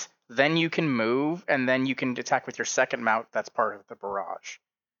 mount, then you can move, and then you can attack with your second mount. That's part of the barrage.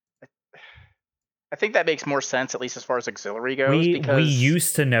 I think that makes more sense, at least as far as auxiliary goes. We because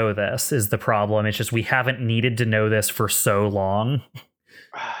used to know this is the problem. It's just we haven't needed to know this for so long.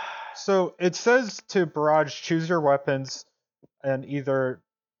 So it says to barrage, choose your weapons and either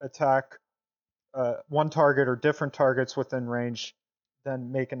attack one target or different targets within range,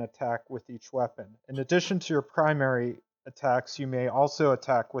 then make an attack with each weapon. In addition to your primary attacks, you may also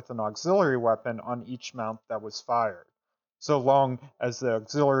attack with an auxiliary weapon on each mount that was fired, so long as the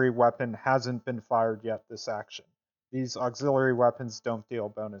auxiliary weapon hasn't been fired yet this action. These auxiliary weapons don't deal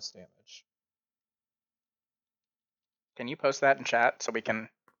bonus damage. Can you post that in chat so we can?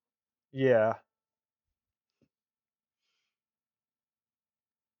 Yeah.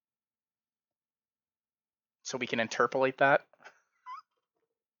 So we can interpolate that.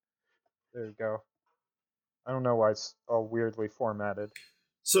 There you go. I don't know why it's all weirdly formatted.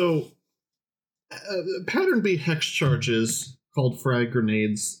 So, pattern B hex charges called frag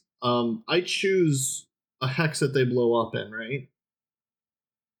grenades. I choose a hex that they blow up in, right?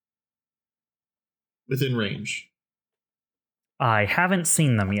 Within range. I haven't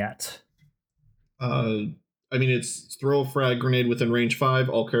seen them yet. I mean, it's throw a frag grenade within range 5.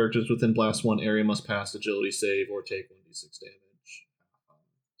 All characters within blast 1 area must pass agility save or take 1d6 damage.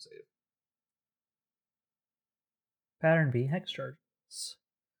 Save. Pattern B hex charges.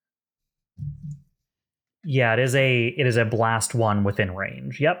 Yeah, it is a blast 1 within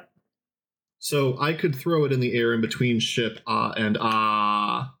range. Yep. So I could throw it in the air in between ship and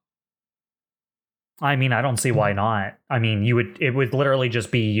I mean, I don't see why not. I mean, it would literally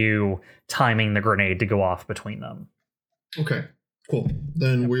just be you timing the grenade to go off between them. Okay, cool.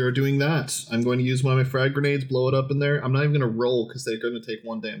 Then we are doing that. I'm going to use one of my frag grenades, blow it up in there. I'm not even going to roll because they're going to take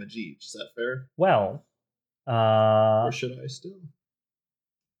 1 damage each. Is that fair? Well, or should I still?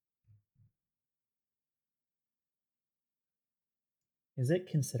 Is it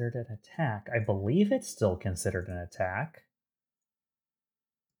considered an attack? I believe it's still considered an attack.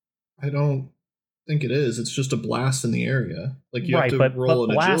 I don't think it is. It's just a blast in the area. Like you right, have to roll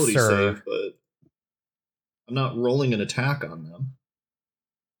an agility blaster, save, but I'm not rolling an attack on them.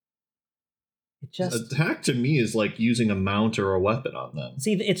 It just attack to me is like using a mount or a weapon on them.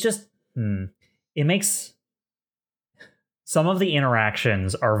 See, it's just it makes some of the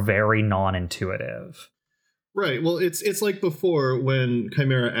interactions are very non-intuitive. Right. Well, it's like before when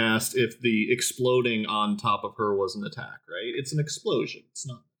Chimera asked if the exploding on top of her was an attack, right? It's an explosion. It's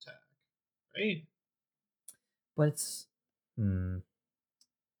not an attack, right? But it's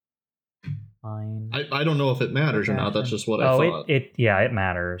fine. I don't know if it matters or not. That's just what I thought. It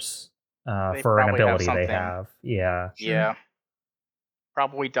matters for an ability they have. Yeah. Sure. Yeah.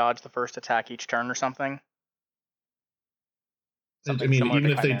 Probably dodge the first attack each turn or something. I mean, even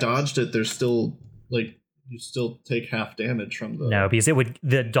if they dodged it, they're still like you still take half damage from the. No, because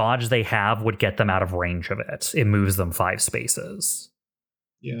the dodge they have would get them out of range of it. It moves them 5 spaces.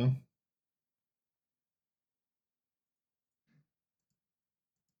 Yeah.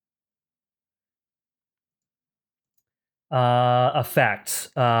 Effect.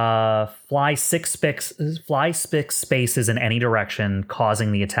 Fly six spaces in any direction,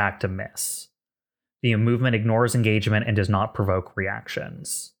 causing the attack to miss. The movement ignores engagement and does not provoke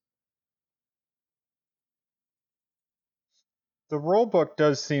reactions. The rulebook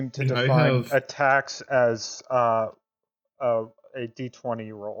does seem to define attacks as a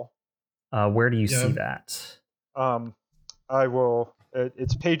d20 roll. Where do you see that? I will.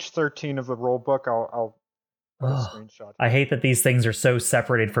 It's page 13 of the rulebook. I'll put a screenshot. I hate that these things are so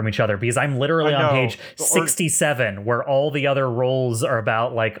separated from each other because I'm literally on page 67 where all the other rolls are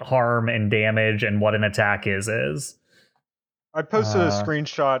about like harm and damage and what an attack is. I posted a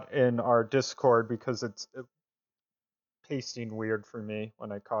screenshot in our Discord because it's pasting weird for me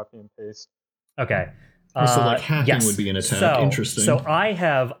when I copy and paste. Okay. So like hacking would be an attack. Interesting. So I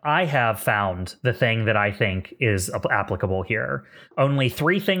have found the thing that I think is applicable here. Only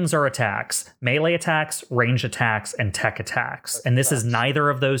 3 things are attacks: melee attacks, ranged attacks, and tech attacks. And this is neither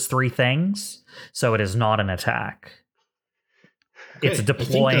of those 3 things, so it is not an attack. Okay, It's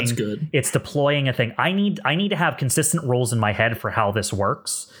deploying. I think that's good. It's deploying a thing. I need to have consistent rules in my head for how this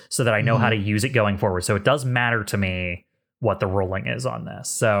works, so that I know how to use it going forward. So it does matter to me what the ruling is on this.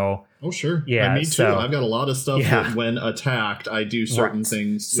 So sure. Yeah, me too. so- I've got a lot of stuff that when attacked, I do certain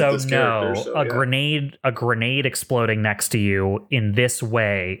things So with this no, character. So, a grenade exploding next to you in this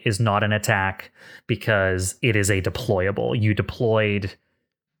way is not an attack because it is a deployable. You deployed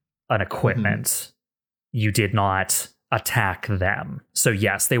an equipment. You did not attack them. So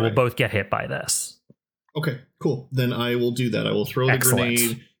yes, they will both get hit by this. Okay, cool. Then I will do that. I will throw the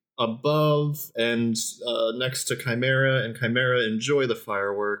grenade above and next to Chimera, and Chimera enjoy the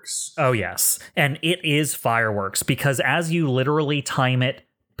fireworks. Oh yes, and it is fireworks because as you literally time it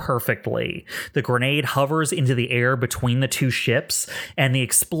perfectly, the grenade hovers into the air between the 2 ships, and the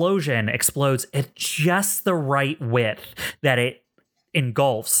explosion explodes at just the right width that it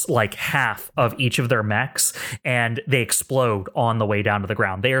engulfs like half of each of their mechs, and they explode on the way down to the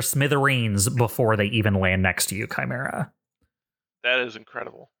ground. They are smithereens before they even land next to you, Chimera. That is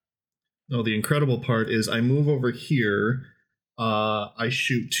incredible. No, the incredible part is I move over here. I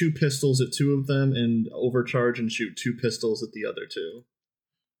shoot 2 pistols at 2 of them and overcharge and shoot 2 pistols at the other 2.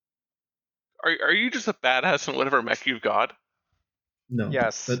 Are you just a badass in whatever mech you've got? No.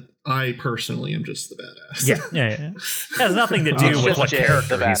 Yes. But I personally am just the badass. Yeah. It has nothing to do It's with just what Jay,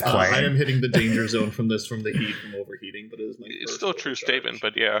 character the he's badass. playing. I am hitting the danger zone from the heat from overheating, but it is my It's first still a true overcharge. statement,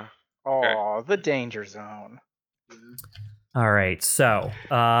 but yeah. Oh, the danger zone. All right, so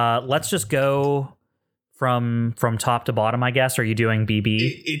let's just go from top to bottom, I guess. Are you doing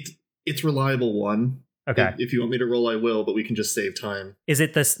BB? It's reliable 1. Okay. If you want me to roll, I will, but we can just save time. Is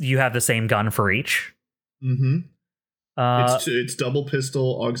it this? You have the same gun for each? Mm-hmm. It's double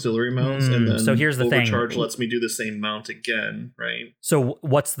pistol auxiliary mounts, and then so here's the thing. overcharge lets me do the same mount again, right? So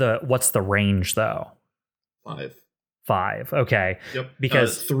what's the range though? 5. Okay. Yep.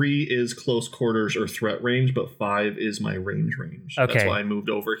 Because 3 is close quarters or threat range, but 5 is my range. Okay. That's why I moved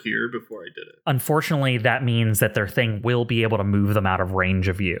over here before I did it. Unfortunately, that means that their thing will be able to move them out of range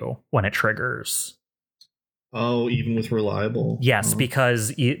of you when it triggers. Oh, even with reliable. Yes,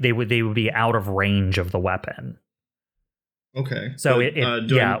 because they would be out of range of the weapon. Okay. So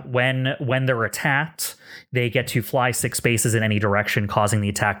But, when they're attacked, they get to fly 6 spaces in any direction, causing the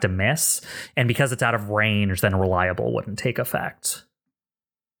attack to miss. And because it's out of range, then reliable wouldn't take effect.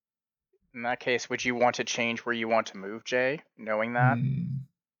 In that case, would you want to change where you want to move, Jay, knowing that?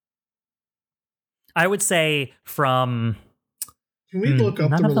 I would say from... Can we look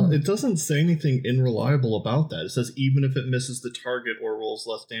up none of them- It doesn't say anything unreliable about that. It says even if it misses the target or rolls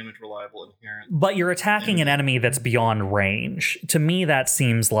less damage, reliable inherent. But you're attacking an enemy that's beyond range. To me, that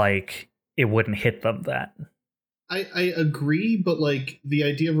seems like it wouldn't hit them then. I agree, but like the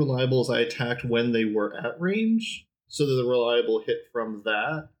idea of reliable is I attacked when they were at range, so that the reliable hit from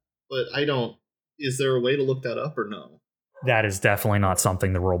that. But I don't. Is there a way to look that up or no? That is definitely not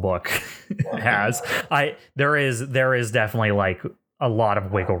something the rulebook has. There is definitely like a lot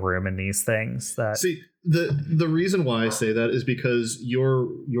of wiggle room in these things. That See, the reason why I say that is because your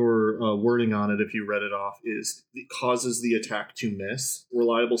wording on it, if you read it off, is it causes the attack to miss.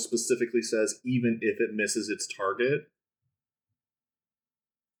 Reliable specifically says even if it misses its target.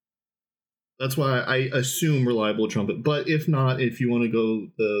 That's why I assume reliable trumpet. But if not, if you want to go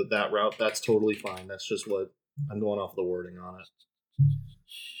that route, that's totally fine. That's just what I'm going off the wording on it.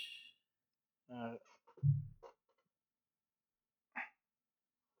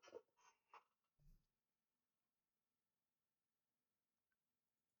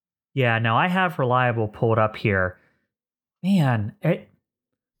 Yeah, no, I have reliable pulled up here. Man, it.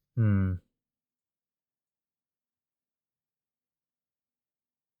 I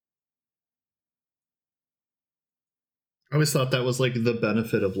always thought that was like the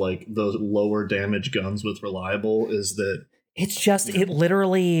benefit of like those lower damage guns with reliable is that It's just it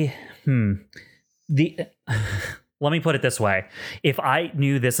literally. Let me put it this way. If I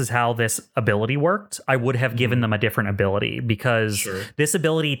knew this is how this ability worked, I would have given them a different ability because this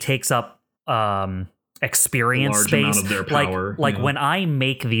ability takes up experience large space. amount of their power. Like when I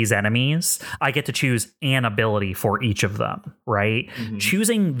make these enemies, I get to choose an ability for each of them, right? Mhm.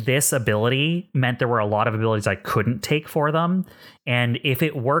 Choosing this ability meant there were a lot of abilities I couldn't take for them. And if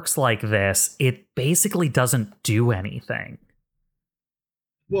it works like this, it basically doesn't do anything.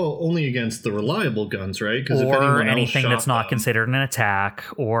 Well, only against the reliable guns, right? Because or anything that's not considered an attack,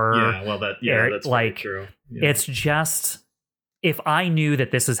 or that's like true. Yeah. it's just, if I knew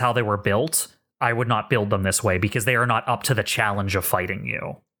that this is how they were built, I would not build them this way because they are not up to the challenge of fighting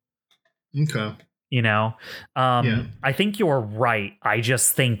you. Okay. You know, I think you're right. I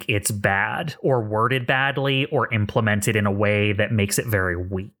just think it's bad, or worded badly, or implemented in a way that makes it very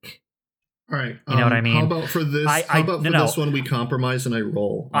weak. All right. You know what I mean? How about for this? This one we compromise and I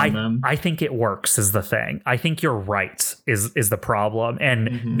roll on them? I think it works is the thing. I think you're right is the problem.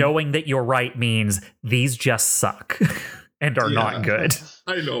 And knowing that you're right means these just suck and are not good.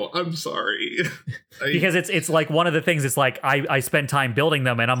 I know. I'm sorry. Because it's like one of the things, it's like I spend time building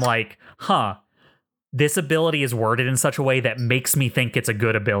them and I'm like, this ability is worded in such a way that makes me think it's a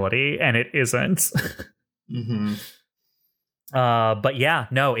good ability, and it isn't. But yeah,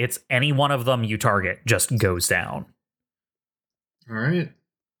 no, it's any one of them you target just goes down. All right.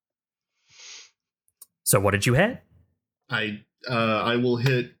 So what did you hit? I will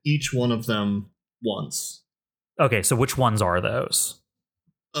hit each one of them once. Okay, so which ones are those?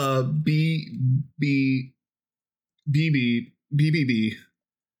 B, B, B,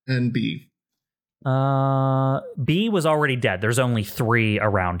 and B. B was already dead. There's only 3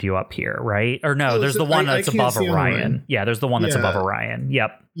 around you up here, right? Or no, there's the one that's above Orion. Yeah, there's the one that's above Orion.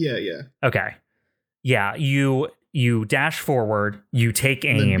 Yep. Yeah. Okay. Yeah, you dash forward, you take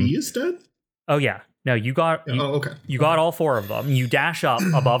aim. And then B is dead? Oh yeah. No, you got okay. You got all 4 of them. You dash up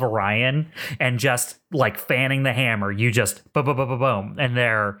above Orion and just like fanning the hammer, you just boom, and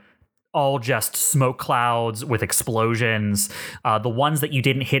they're all just smoke clouds with explosions. The ones that you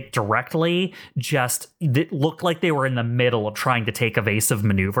didn't hit directly just looked like they were in the middle of trying to take evasive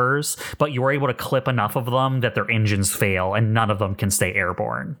maneuvers, but you were able to clip enough of them that their engines fail and none of them can stay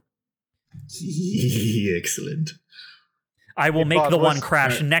airborne. Excellent. I will make the one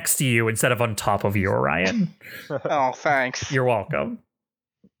crash next to you instead of on top of you, Orion. Oh, thanks. You're welcome.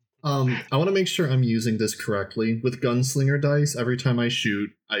 I want to make sure I'm using this correctly. With gunslinger dice, every time I shoot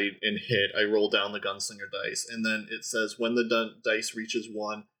and hit, I roll down the gunslinger dice, and then it says when the dice reaches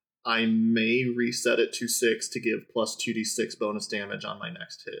 1, I may reset it to 6 to give plus 2d6 bonus damage on my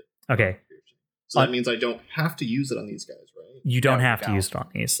next hit. Okay. So that means I don't have to use it on these guys, right? You don't have to use it on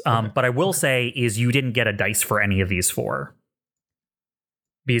these. But I will say is you didn't get a dice for any of these 4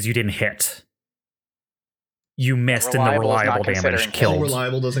 because you didn't hit. You missed in the reliable damage killed. Oh,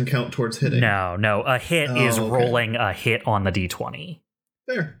 reliable doesn't count towards hitting. No. A hit is rolling a hit on the d20.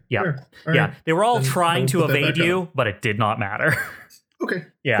 Fair. Yeah. Fair. Yeah. They were all trying to evade you, but it did not matter. Okay.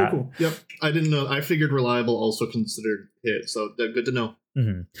 Yeah. Cool. Yep. I didn't know. I figured reliable also considered hit, so good to know.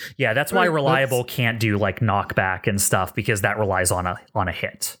 Mm-hmm. Yeah, that's why reliable can't do like knockback and stuff because that relies on a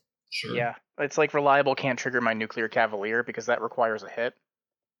hit. Sure. Yeah. It's like reliable can't trigger my nuclear cavalier because that requires a hit.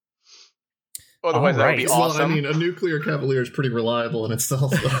 Otherwise, that would be awesome. Well, I mean, a nuclear cavalier is pretty reliable in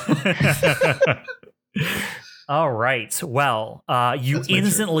itself. All right. Well, you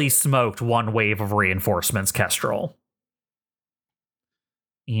instantly smoked one wave of reinforcements, Kestrel.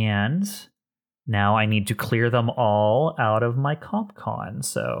 And now I need to clear them all out of my comp con.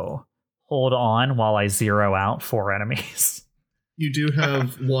 So hold on while I zero out 4 enemies. You do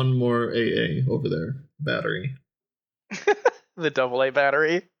have one more AA over there. Battery. The AA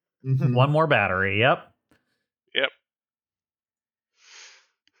battery. Mm-hmm. One more battery, yep.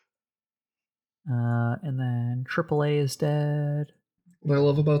 And then AAA is dead. What I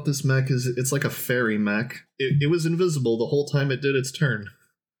love about this mech is it's like a fairy mech. It was invisible the whole time it did its turn.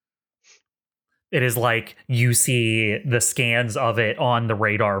 It is like you see the scans of it on the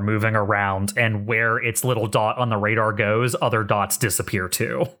radar moving around, and where its little dot on the radar goes, other dots disappear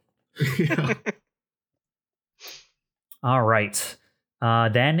too. Yeah. All right.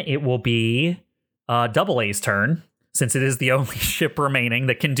 Then it will be AA's turn, since it is the only ship remaining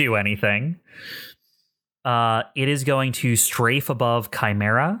that can do anything. It is going to strafe above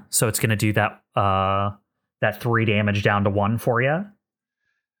Chimera, so it's going to do that 3 damage down to 1 for you.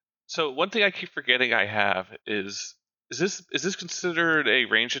 So one thing I keep forgetting I have is this considered a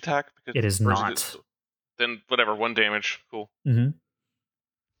range attack? Because it is not. Then whatever, 1 damage, cool. Mm-hmm.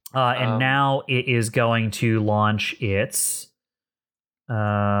 And now it is going to launch its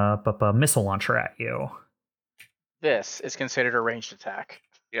missile launcher at you. This is considered a ranged attack.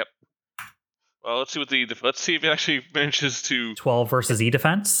 Yep. Well, let's see if it actually manages to 12 versus E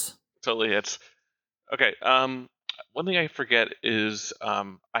defense. Totally hits. Okay. One thing I forget is I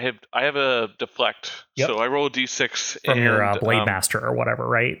have a deflect, so I roll a d6 from your Blade Master or whatever,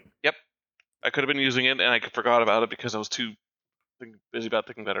 right? Yep. I could have been using it, and I forgot about it because I was too busy about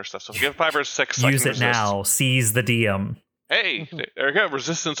thinking better stuff. So if you have 5 or 6, use it now. Seize the DM. Hey, there we go.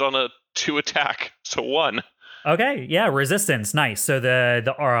 Resistance on a 2 attack. So 1. Okay, yeah, resistance, nice. So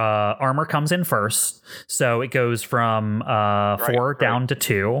the armor comes in first, so it goes from 4 down to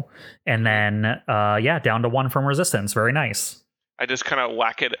 2, and then down to 1 from resistance. Very nice. I just kind of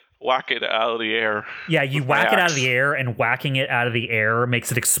whack it out of the air. Yeah, you whack it out of the air, and whacking it out of the air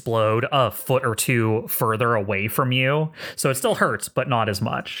makes it explode a foot or 2 further away from you. So it still hurts, but not as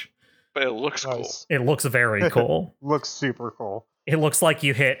much. But it looks cool. It looks very cool. Looks super cool. It looks like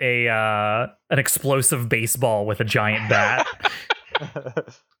you hit an explosive baseball with a giant bat.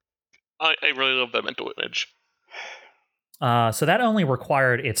 I really love that mental image. So that only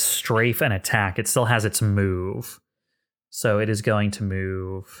required its strafe and attack. It still has its move. So it is going to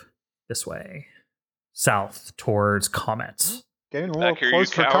move this way. South towards Comet. Getting a little Back here, you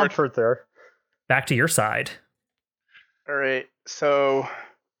close for coward. comfort there. Back to your side. All right, so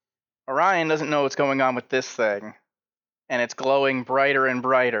Orion doesn't know what's going on with this thing, and it's glowing brighter and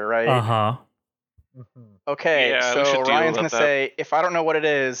brighter, right? Uh-huh. Mhm. Okay, Yeah, we should so deal Orion's with gonna that. say, if I don't know what it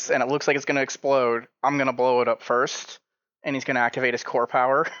is and it looks like it's gonna explode, I'm gonna blow it up first, and he's gonna activate his core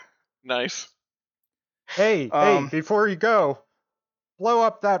power. Nice. Hey, before you go, blow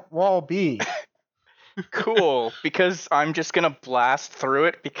up that wall B. Cool, because I'm just gonna blast through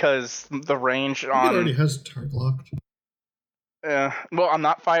it because the range It already on. has target locked. Well, I'm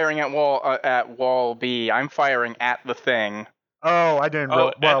not firing at wall B. I'm firing at the thing. Oh, I didn't.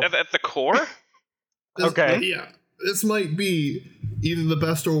 Oh, Well, at the core? Okay. Yeah. This might be either the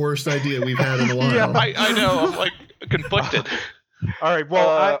best or worst idea we've had in a while. Yeah. I know. I'm like conflicted. all right.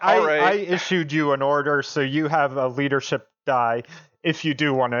 Well, all right. I issued you an order, so you have a leadership die if you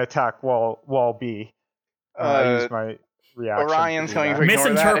do want to attack wall B. I use my reaction. Orion's to do going that. to ignore that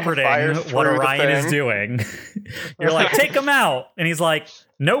and Misinterpreting fire what through the Orion is thing. doing. You're like, take him out. And he's like,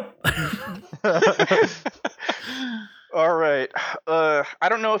 nope. All right. I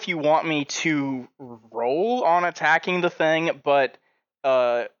don't know if you want me to roll on attacking the thing, but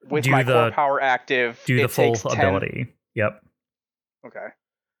with Do my the- core power active, Do the it full takes 10. ability. Yep. Okay.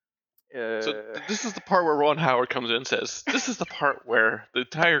 So this is the part where Ron Howard comes in and says, this is the part where the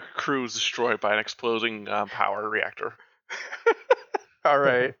entire crew is destroyed by an exploding power reactor. All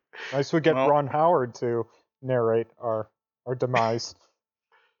right. Nice we get Well- Ron Howard to narrate our demise.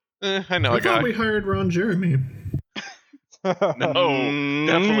 I know I a guy. thought we hired Ron Jeremy. No,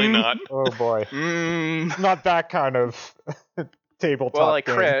 definitely not. Oh boy, Mm, not that kind of tabletop. well, I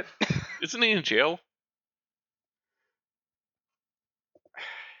game. crit. Isn't he in jail?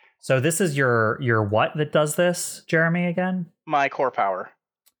 So this is your what that does this, Jeremy, again? My core power.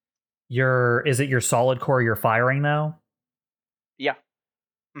 Is it your solid core you're firing though?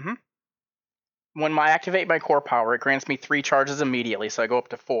 When I activate my core power, it grants me 3 charges immediately, so I go up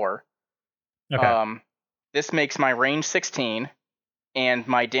to 4. Okay. This makes my range 16 and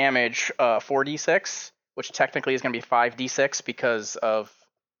my damage 4d6, which technically is going to be 5d6 because of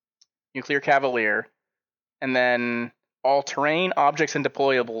Nuclear Cavalier. And then all terrain, objects, and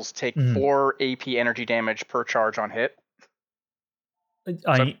deployables take 4 AP energy damage per charge on hit.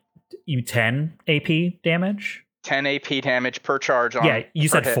 You 10 AP damage? 10 AP damage per charge on Yeah, you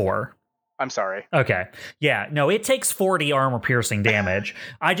per said hit. 4. I'm sorry. Okay. Yeah, no, it takes 40 armor piercing damage.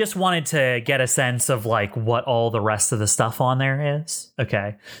 I just wanted to get a sense of like what all the rest of the stuff on there is.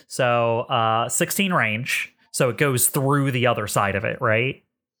 Okay. So 16 range. So it goes through the other side of it, right?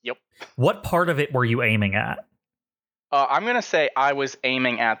 Yep. What part of it were you aiming at? I'm going to say I was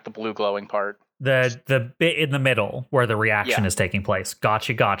aiming at the blue glowing part. The bit in the middle where the reaction Yeah. is taking place.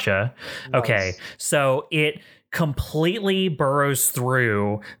 Gotcha. Okay. Nice. So it completely burrows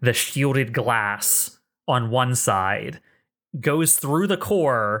through the shielded glass on one side, goes through the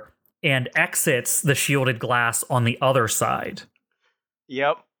core, and exits the shielded glass on the other side.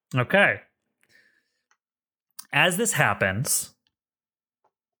 Yep. Okay. As this happens,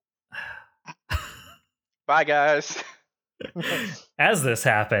 Bye, guys.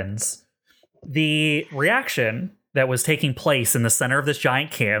 the reaction that was taking place in the center of this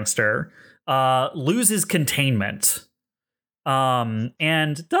giant canister loses containment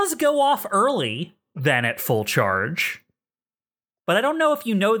and does go off early then at full charge. But I don't know if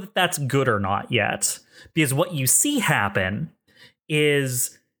you know that that's good or not yet, because what you see happen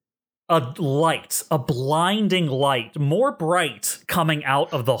is a blinding light, more bright, coming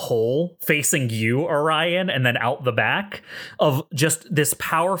out of the hole facing you, Orion, and then out the back of just this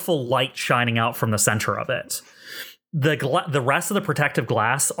powerful light shining out from the center of it. The rest of the protective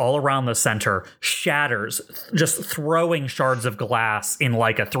glass all around the center shatters, just throwing shards of glass in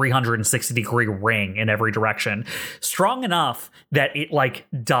like a 360-degree ring in every direction, strong enough that it like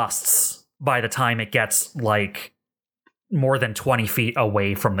dusts by the time it gets like more than 20 feet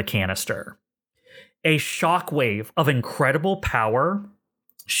away from the canister. A shockwave of incredible power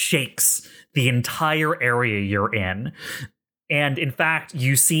shakes the entire area you're in. And in fact,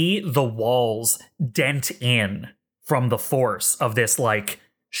 you see the walls dent in from the force of this like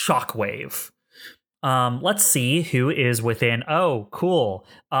shockwave. Let's see who is within. Oh, cool.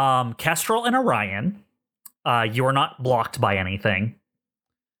 Kestrel and Orion. You are not blocked by anything.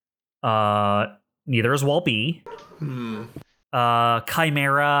 Neither is Wall B.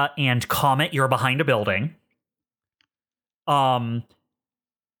 Chimera and Comet, you're behind a building. Orion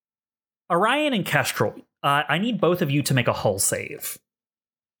and Kestrel, I need both of you to make a hull save.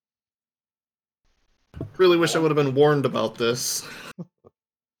 Really wish I would have been warned about this.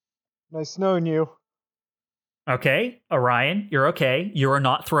 Nice knowing you. Okay, Orion, you're okay. You are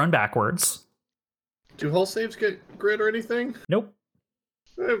not thrown backwards. Do hull saves get grit or anything? Nope.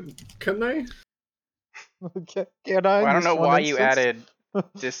 Can they? Can I? Well, I don't know why you added.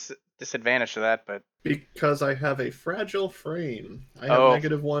 added disadvantage to that, but Because I have a fragile frame. I have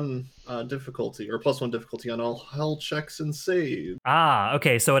 -1 difficulty, or +1 difficulty on all hull checks and saves. Ah,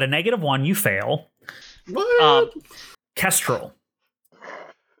 okay, so at a -1, you fail. What? Kestrel.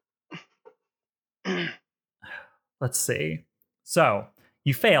 Let's see. So,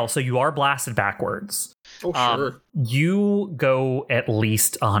 you fail, so you are blasted backwards. Oh, sure. You go at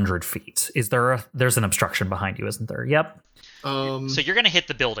least 100 feet. There's an obstruction behind you, isn't there? Yep. So you're going to hit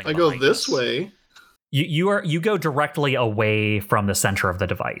the building. I go behind this us. way. You go directly away from the center of the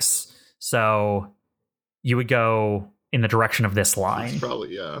device. So you would go in the direction of this line.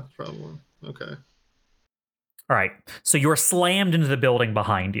 Probably. Okay. All right. So you are slammed into the building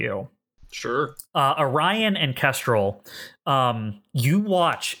behind you. Sure. Orion and Kestrel, you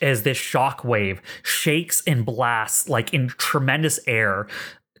watch as this shockwave shakes and blasts like in tremendous air.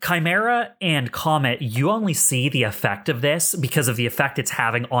 Chimera and Comet, you only see the effect of this because of the effect it's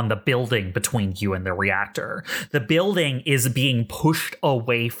having on the building between you and the reactor. The building is being pushed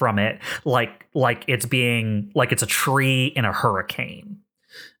away from it like it's a tree in a hurricane.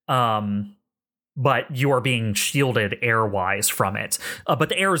 But you are being shielded air-wise from it. But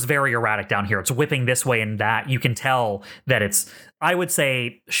the air is very erratic down here. It's whipping this way and that. You can tell that it's, I would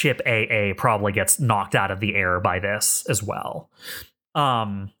say ship AA probably gets knocked out of the air by this as well.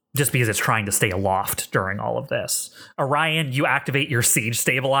 Just because it's trying to stay aloft during all of this. Orion, you activate your siege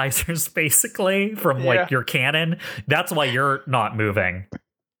stabilizers basically from like your cannon. That's why you're not moving.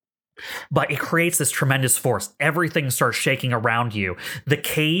 But it creates this tremendous force. Everything starts shaking around you. The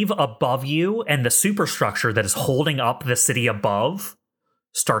cave above you and the superstructure that is holding up the city above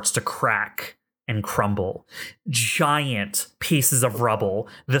starts to crack and crumble. Giant pieces of rubble,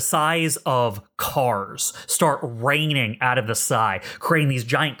 the size of cars, start raining out of the sky, creating these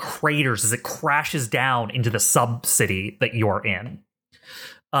giant craters as it crashes down into the sub-city that you're in.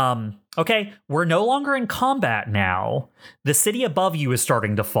 Okay, we're no longer in combat now. The city above you is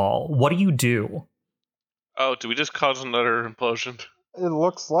starting to fall. What do you do? Oh, do we just cause another implosion? It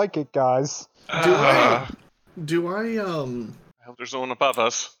looks like it, guys. Do I I hope there's no one above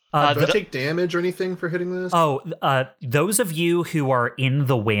us. do I take damage or anything for hitting this? Those of you who are in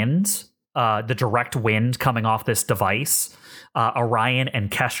the wind, the direct wind coming off this device, Orion and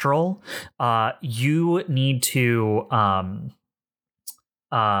Kestrel, you need to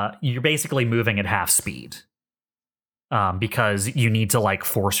you're basically moving at half speed. Because you need to like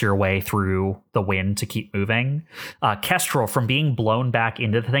force your way through the wind to keep moving. Kestrel, from being blown back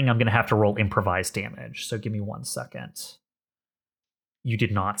into the thing, I'm going to have to roll improvised damage. So give me 1 second. You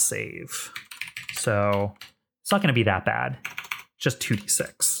did not save. So it's not going to be that bad. Just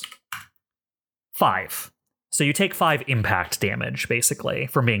 2d6. 5. So you take 5 impact damage, basically,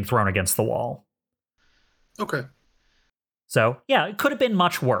 from being thrown against the wall. Okay. So, yeah, it could have been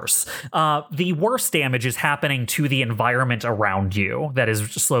much worse. The worst damage is happening to the environment around you that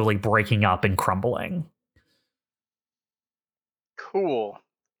is slowly breaking up and crumbling. cool.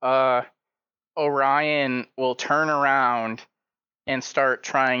 Orion will turn around and start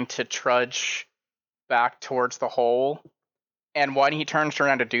trying to trudge back towards the hole. And when he turns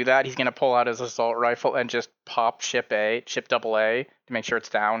around to do that, he's going to pull out his assault rifle and just pop ship AA to make sure it's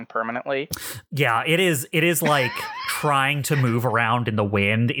down permanently. Yeah, it is like trying to move around in the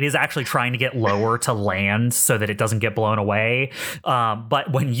wind. It is actually trying to get lower to land so that it doesn't get blown away.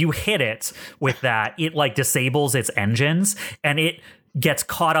 But when you hit it with that, it like disables its engines and it gets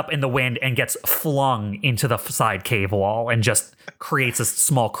caught up in the wind and gets flung into the side cave wall and just creates a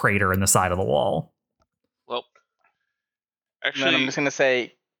small crater in the side of the wall. Well, And then actually, I'm just going to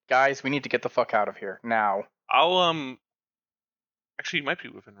say, guys, we need to get the fuck out of here now. I'll actually, you might be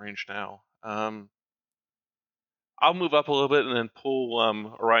within range now. I'll move up a little bit and then pull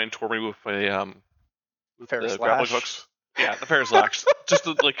Orion toward me with Ferris the grappling lash. hooks. Yeah, the Ferris lash, just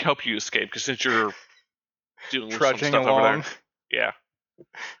to like help you escape. Because since you're dealing with some Trudging stuff along. over there, yeah.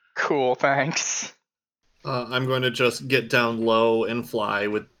 Cool, thanks. I'm going to just get down low and fly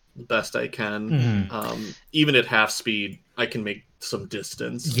with the best I can. Mhm. Even at half speed, I can make some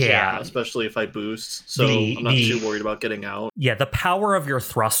distance. Yeah. Especially if I boost. So I'm not too worried about getting out. Yeah, the power of your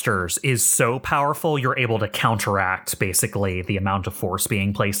thrusters is so powerful, you're able to counteract basically the amount of force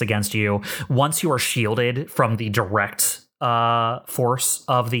being placed against you. Once you are shielded from the direct force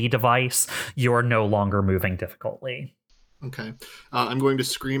of the device, you are no longer moving difficultly. Okay. I'm going to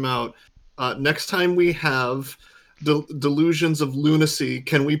scream out, next time we have delusions of lunacy,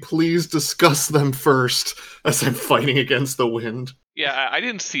 can we please discuss them first, as I'm fighting against the wind? Yeah, I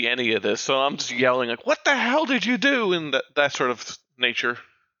didn't see any of this, so I'm just yelling like, "What the hell did you do?" in that sort of nature.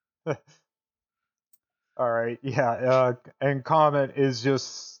 All right, yeah, and Comet is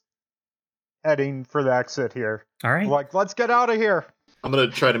just heading for the exit here. All right. Like, let's get out of here. I'm going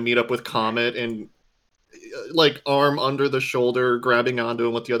to try to meet up with Comet and, like, arm under the shoulder, grabbing onto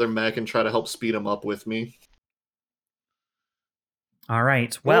him with the other mech and try to help speed him up with me. All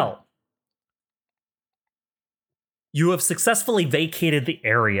right. Well, you have successfully vacated the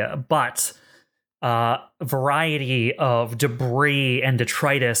area, but a variety of debris and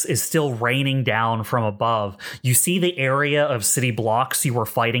detritus is still raining down from above. You see the area of city blocks you were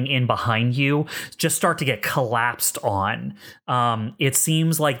fighting in behind you just start to get collapsed on. It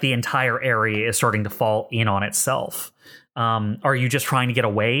seems like the entire area is starting to fall in on itself. Are you just trying to get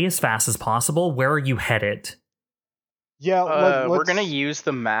away as fast as possible? Where are you headed? Yeah, we're going to use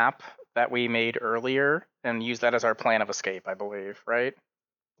the map that we made earlier and use that as our plan of escape, I believe, right?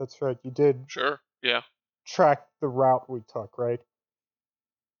 That's right. You did Sure. Yeah. track the route we took, right?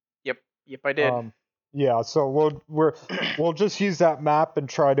 Yep, I did. Yeah, so we'll just use that map and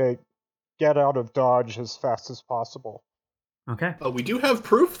try to get out of Dodge as fast as possible. Okay. We do have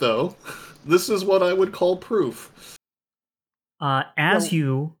proof, though. This is what I would call proof. As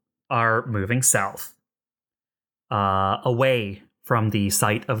you are moving south, away from the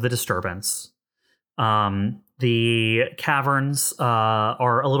site of the disturbance, the caverns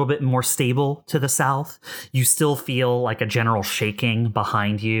are a little bit more stable to the south. You still feel like a general shaking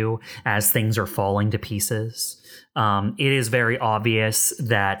behind you as things are falling to pieces. It is very obvious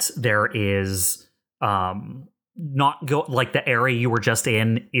that there is like the area you were just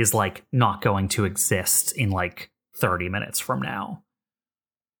in is like not going to exist in like 30 minutes from now.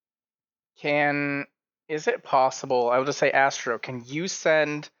 Is it possible, I would just say, Astro, can you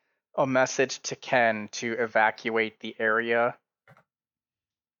send a message to Ken to evacuate the area?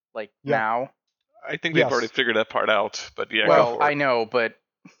 Like, now? I think they've already figured that part out, but yeah. Well, I know, but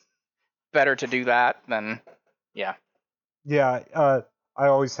better to do that than, yeah. Yeah, I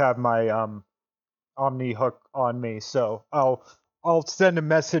always have my Omni hook on me, so I'll send a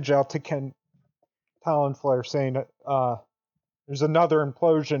message out to Ken Talonflare saying there's another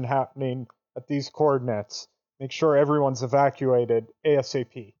implosion happening at these coordinates. Make sure everyone's evacuated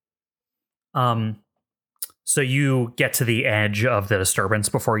ASAP. So you get to the edge of the disturbance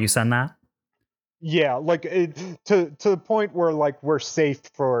before you send that? Yeah, like to the point where like we're safe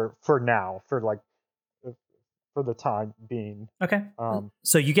for now, for the time being. Okay.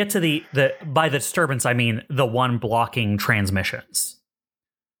 So you get to the by the disturbance, I mean the one blocking transmissions.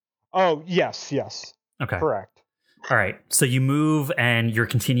 Oh, yes. Okay. Correct. All right. So you move and you're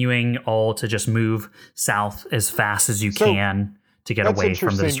continuing all to just move south as fast as you can to get away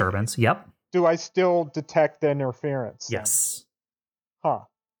from the disturbance. Yep. Do I still detect the interference? Yes. Huh.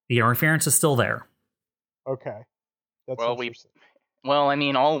 The interference is still there. Okay. That's interesting. Well, I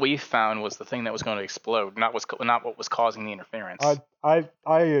mean, all we found was the thing that was going to explode, not what was causing the interference. I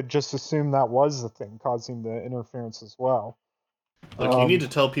just assumed that was the thing causing the interference as well. Look, you need to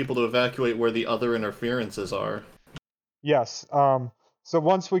tell people to evacuate where the other interferences are. Yes. So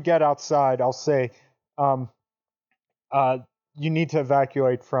once we get outside, I'll say, you need to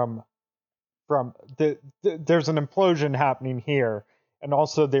evacuate from there's an implosion happening here, and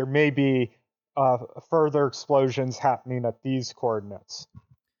also there may be further explosions happening at these coordinates.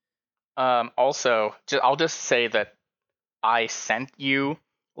 Also, I'll just say that I sent you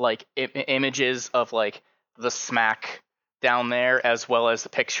like images of like the smack down there, as well as the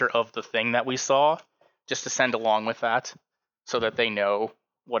picture of the thing that we saw, just to send along with that, so that they know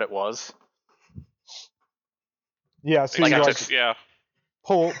what it was. Yeah, so like you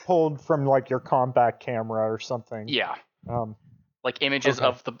pulled from like your combat camera or something. Yeah. Like images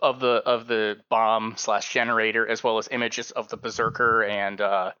of the bomb / generator, as well as images of the berserker and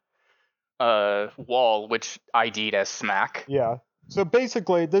wall, which ID'd as smack. Yeah. So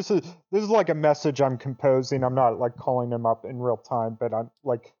basically, this is like a message I'm composing. I'm not like calling him up in real time, but I'm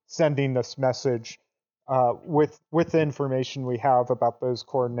like sending this message with the information we have about those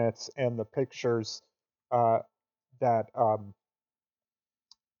coordinates and the pictures that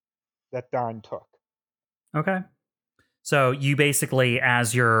Dine took. Okay. So you basically,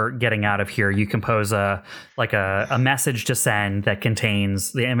 as you're getting out of here, you compose a message to send that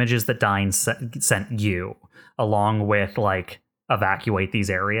contains the images that Dine sent you, along with like evacuate these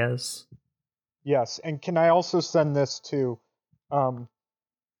areas. Yes, and can I also send this to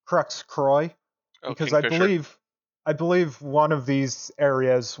Crux Croy? Because I believe one of these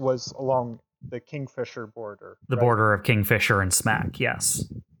areas was along the Kingfisher border. The border of Kingfisher and Smack,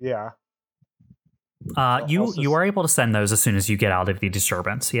 yes. Yeah. You are able to send those as soon as you get out of the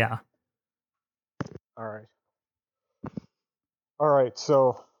disturbance, yeah. All right.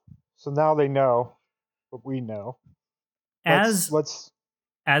 So now they know what we know. As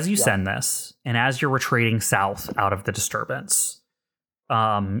you send this, and as you're retreating south out of the disturbance,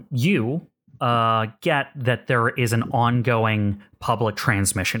 you get that there is an ongoing public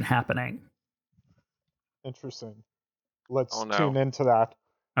transmission happening. Interesting. Let's tune into that.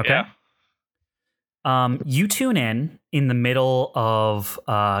 Okay. Yeah. You tune in the middle of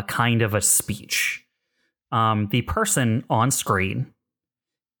kind of a speech. The person on screen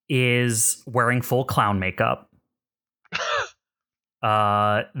is wearing full clown makeup.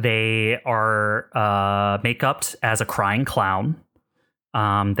 They are make-upped as a crying clown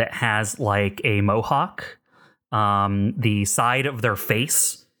that has like a mohawk. The side of their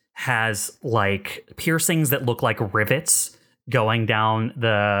face has like piercings that look like rivets going down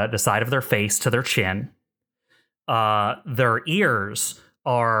the side of their face to their chin. Their ears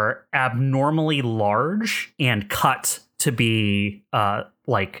are abnormally large and cut to be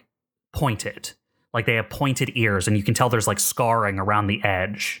like pointed. Like they have pointed ears, and you can tell there's like scarring around the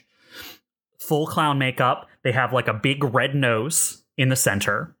edge. Full clown makeup. They have like a big red nose in the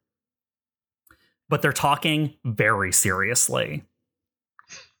center. But they're talking very seriously.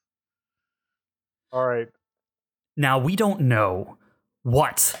 All right. Now, we don't know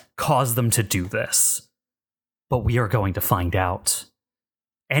what caused them to do this, but we are going to find out.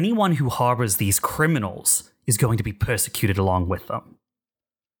 Anyone who harbors these criminals is going to be persecuted along with them.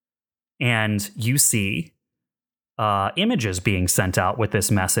 And you see images being sent out with this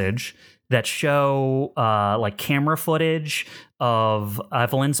message that show like camera footage of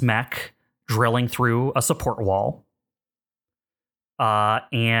Evelyn's mech drilling through a support wall.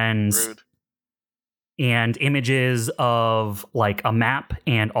 Rude. And images of like a map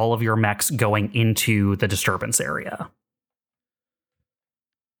and all of your mechs going into the disturbance area.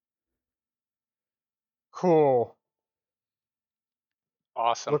 Cool.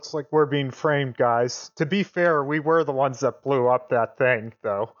 Awesome. Looks like we're being framed, guys. To be fair, we were the ones that blew up that thing,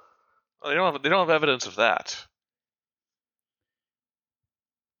 though. Well, they don't have evidence of that.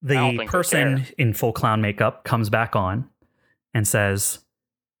 The person in full clown makeup comes back on and says,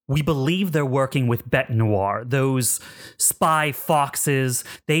 "We believe they're working with Bete Noir. Those spy foxes,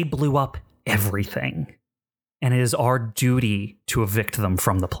 they blew up everything. And it is our duty to evict them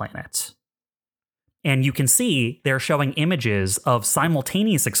from the planet." And you can see they're showing images of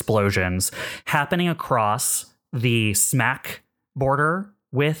simultaneous explosions happening across the Smack border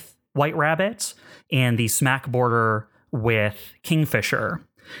with White Rabbit and the Smack border with Kingfisher.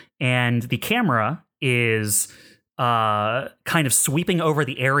 And the camera is kind of sweeping over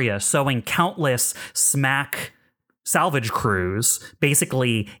the area, showing countless Smack salvage crews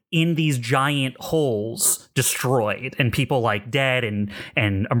basically in these giant holes destroyed, and people like dead and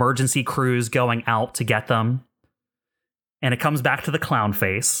emergency crews going out to get them. And it comes back to the clown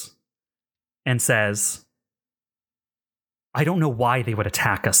face and says, "I don't know why they would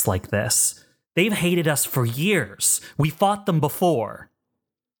attack us like this. They've hated us for years. We fought them before.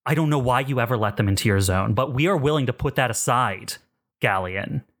 I don't know why you ever let them into your zone, but we are willing to put that aside,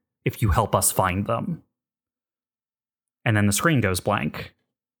 Galleon, if you help us find them." And then the screen goes blank.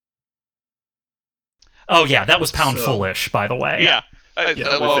 Oh yeah, that was Pound Foolish, by the way. Yeah.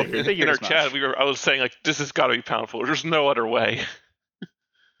 Well, figured in our chat, I was saying like, this has got to be Pound Foolish. There's no other way.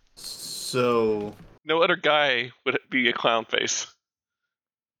 So No other guy would be a clown face.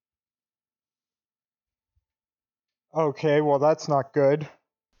 Okay, well that's not good.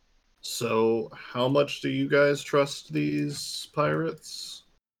 So how much do you guys trust these pirates?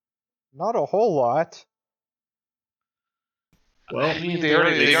 Not a whole lot. Well, I mean, they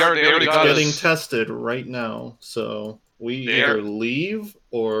already got getting us. tested right now, so we They either are- leave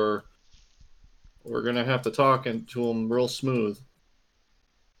or we're gonna have to talk to them real smooth.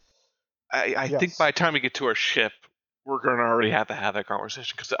 I think by the time we get to our ship, we're going to already have to have that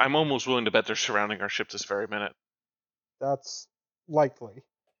conversation, because I'm almost willing to bet they're surrounding our ship this very minute. That's likely.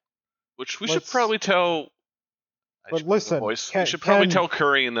 Which we should probably tell. But listen, we should probably tell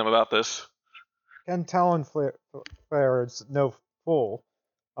Curry and them about this. Ken Talonflare is no fool.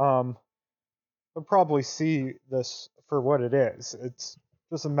 They'll probably see this for what it is. It's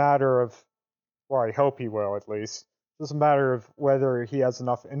just a matter of, well, I hope he will at least. It's just a matter of whether he has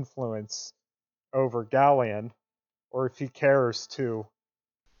enough influence over Galleon, or if he cares to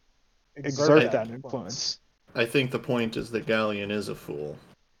exert that influence. I think the point is that Galleon is a fool.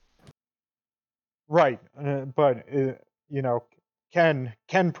 Right, but Ken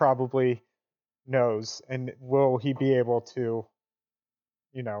probably knows, and will he be able to,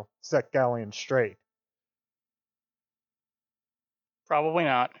 set Galleon straight? Probably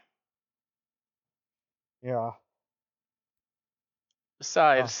not. Yeah.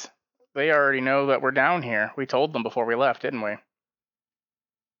 Besides, they already know that we're down here. We told them before we left, didn't we?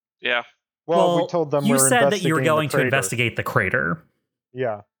 Yeah. Well, we told them you we're said that you were investigating going the to crater. investigate the crater.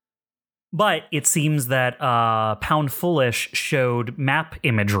 Yeah. But it seems that Pound Foolish showed map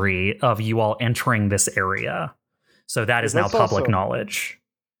imagery of you all entering this area. So that is now That's public also knowledge.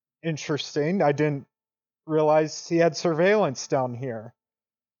 Interesting. I didn't realize he had surveillance down here.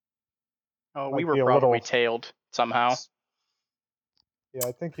 Oh, Might we were be a probably little- tailed somehow. Yeah,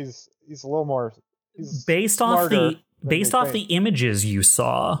 I think he's a little more. He's Based off smarter the than based we off the think. images you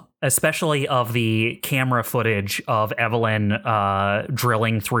saw, especially of the camera footage of Evelyn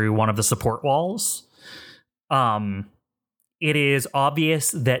drilling through one of the support walls, it is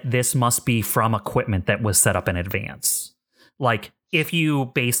obvious that this must be from equipment that was set up in advance. Like, if you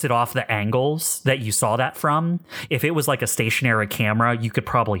based it off the angles that you saw that from, if it was like a stationary camera, you could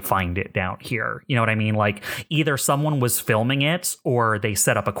probably find it down here. You know what I mean? Like, either someone was filming it or they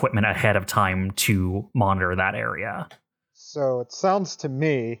set up equipment ahead of time to monitor that area. So it sounds to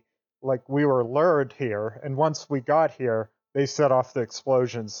me like we were lured here, and once we got here, they set off the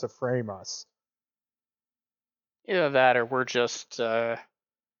explosions to frame us. Either that or we're just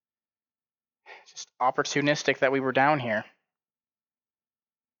opportunistic that we were down here.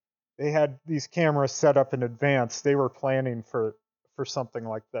 They had these cameras set up in advance. They were planning for something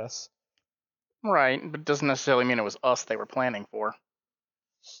like this. Right, but it doesn't necessarily mean it was us they were planning for.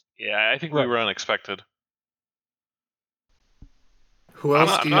 Yeah, I think we were unexpected. Who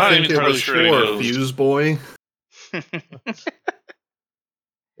else I'm do you not think even it was entirely for? sure. Fuse Boy?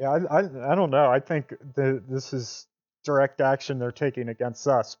 Yeah, I don't know. I think this is direct action they're taking against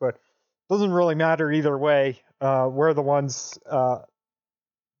us, but it doesn't really matter either way. We're the ones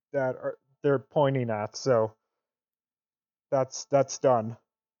that they're pointing at, so that's done.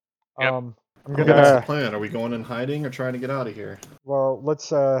 Yep. I'm What's the gonna plan? Are we going in hiding or trying to get out of here? let's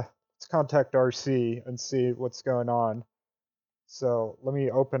contact RC and see what's going on. So let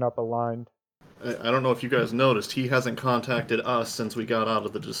me open up a line. I don't know if you guys noticed, he hasn't contacted us since we got out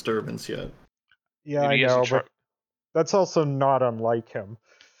of the disturbance yet. Yeah, Maybe he I know, hasn't but that's also not unlike him.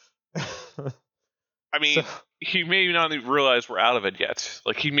 I mean, he may not even realize we're out of it yet.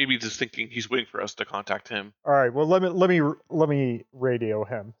 Like, he may be just thinking he's waiting for us to contact him. All right, well let me radio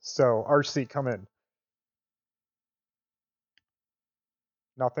him. So RC, come in.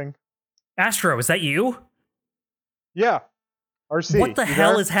 Nothing. Astro, is that you? Yeah, RC. What the you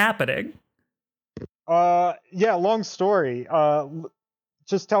hell there? is happening? Yeah, long story.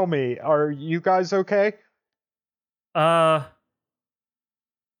 Just tell me, are you guys okay? Well,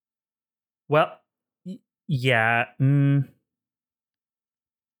 yeah.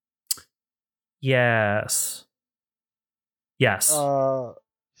 Yes. Yes.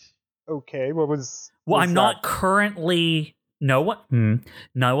 Okay. What was? Well, was I'm that? not currently. No one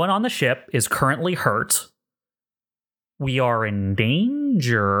on the ship is currently hurt. We are in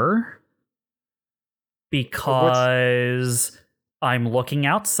danger because I'm looking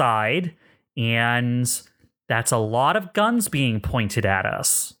outside and that's a lot of guns being pointed at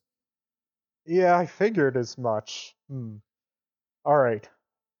us. Yeah, I figured as much. All right.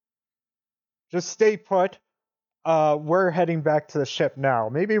 Just stay put. We're heading back to the ship now.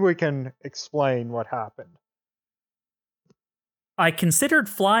 Maybe we can explain what happened. I considered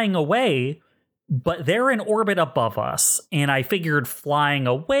flying away, but they're in orbit above us, and I figured flying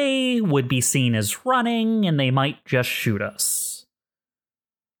away would be seen as running, and they might just shoot us.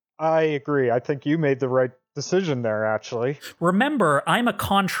 I agree. I think you made the right decision there, actually. Remember, I'm a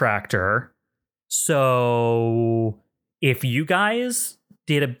contractor, so if you guys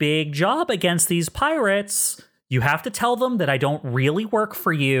did a big job against these pirates, you have to tell them that I don't really work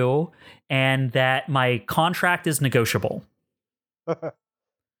for you and that my contract is negotiable.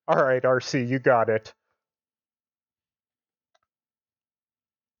 All All right, RC, you got it.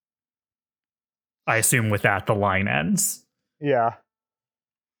 I assume with that the line ends. Yeah.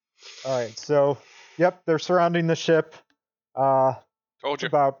 All right, so, yep, they're surrounding the ship. Told you.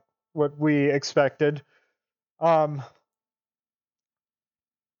 About what we expected. I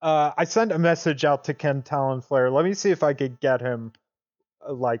sent a message out to Ken Talonflare. Let me see if I could get him,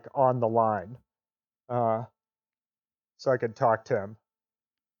 on the line. So I could talk to him.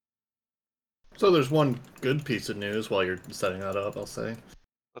 So there's one good piece of news while you're setting that up, I'll say.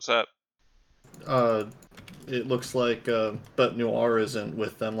 What's that? It looks like Bet Noir isn't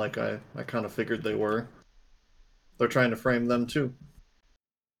with them like I kind of figured they were. They're trying to frame them too.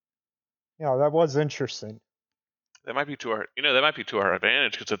 Yeah, that was interesting. That might be to our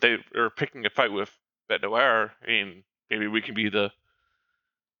advantage, because if they are picking a fight with Bet Noir, I mean, maybe we can be the.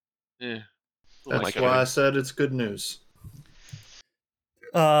 That's why I said it's good news.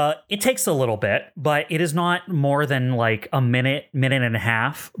 It takes a little bit, but it is not more than like a minute and a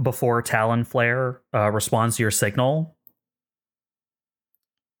half before Talonflare responds to your signal.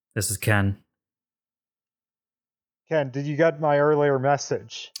 This is Ken. Ken, did you get my earlier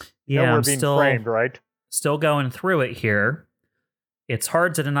message? Yeah, we're being framed, right? Still going through it here. It's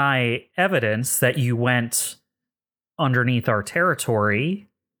hard to deny evidence that you went underneath our territory,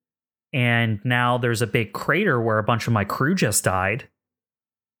 and now there's a big crater where a bunch of my crew just died.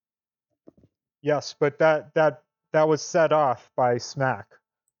 Yes, but that was set off by Smack.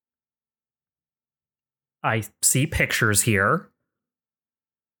 I see pictures here.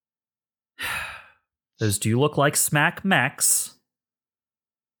 Those do look like Smack mechs.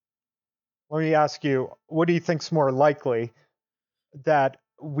 Let me ask you, what do you think's more likely? That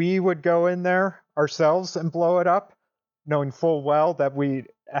we would go in there ourselves and blow it up, knowing full well that we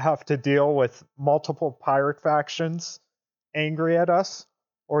have to deal with multiple pirate factions angry at us,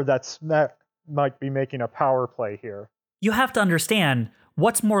 or that Smack might be making a power play here? You have to understand,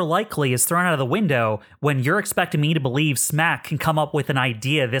 what's more likely is thrown out of the window when you're expecting me to believe Smack can come up with an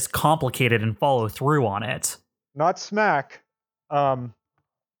idea this complicated and follow through on it. Not Smack. Mark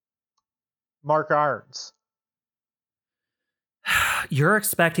Irons. You're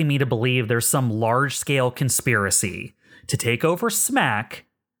expecting me to believe there's some large-scale conspiracy to take over Smack,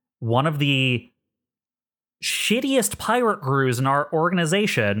 one of the shittiest pirate crews in our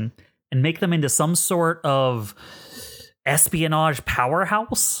organization, and make them into some sort of espionage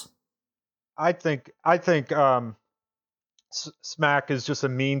powerhouse? I think Smack is just a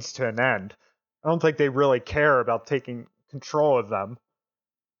means to an end. I don't think they really care about taking control of them.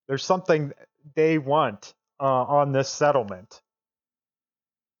 There's something they want on this settlement.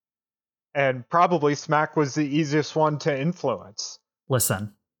 And probably Smack was the easiest one to influence.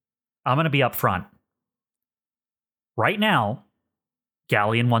 Listen, I'm going to be upfront. Right now,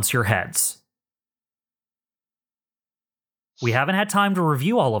 Galleon wants your heads. We haven't had time to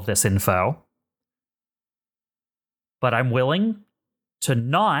review all of this info, but I'm willing to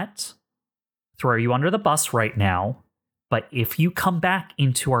not throw you under the bus right now. But if you come back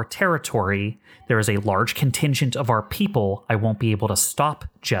into our territory, there is a large contingent of our people I won't be able to stop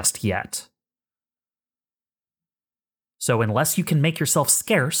just yet. So unless you can make yourself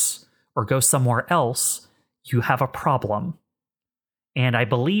scarce or go somewhere else, you have a problem. And I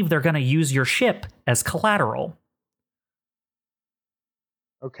believe they're going to use your ship as collateral.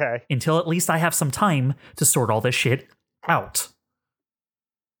 Okay. Until at least I have some time to sort all this shit out.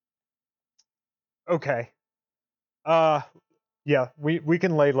 Okay. Yeah, we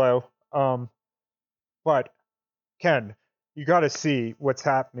can lay low. But Ken, you got to see what's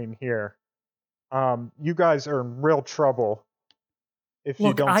happening here. You guys are in real trouble if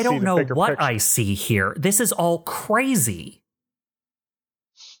you don't see the bigger picture. I don't know what I see here. This is all crazy.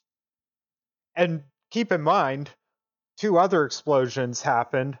 And keep in mind, 2 other explosions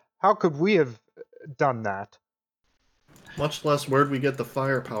happened. How could we have done that? Much less, where'd we get the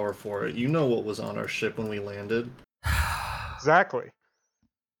firepower for it? You know what was on our ship when we landed. Exactly.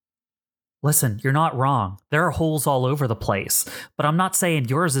 Listen, you're not wrong. There are holes all over the place, but I'm not saying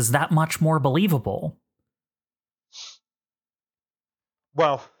yours is that much more believable.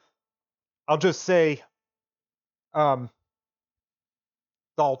 Well, I'll just say, the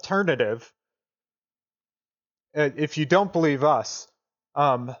alternative, if you don't believe us,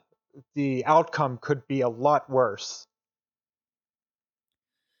 the outcome could be a lot worse.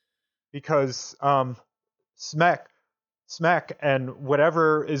 Because Smack and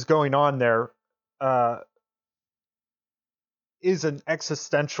whatever is going on there is an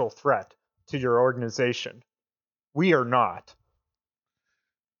existential threat to your organization. We are not.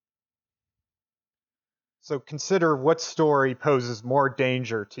 So consider what story poses more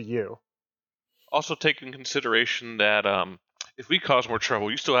danger to you. Also, take in consideration that if we cause more trouble,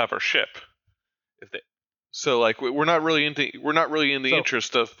 you still have our ship. So, like, we're not really in the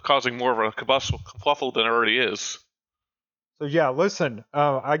interest of causing more of a kerfuffle than it already is. So yeah, listen,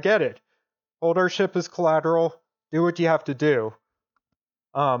 I get it. Hold our ship as collateral. Do what you have to do.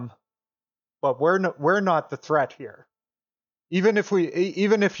 But we're not the threat here. Even if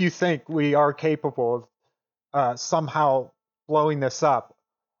you think we are capable of somehow blowing this up,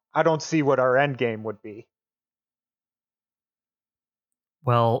 I don't see what our end game would be.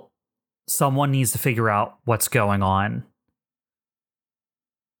 Well, someone needs to figure out what's going on.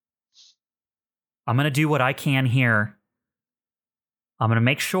 I'm going to do what I can here. I'm going to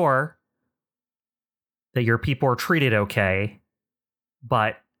make sure that your people are treated okay,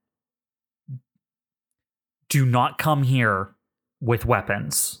 but do not come here with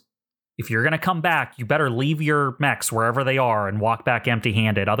weapons. If you're going to come back, you better leave your mechs wherever they are and walk back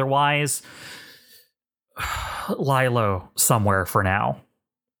empty-handed. Otherwise, lie low somewhere for now,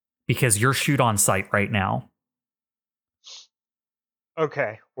 because you're shoot on sight right now.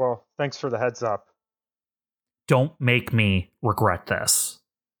 Okay, well, thanks for the heads up. Don't make me regret this.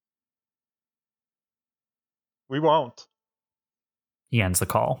 We won't. He ends the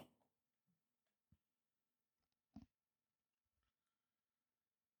call.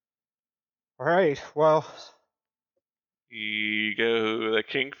 All right, well. You go the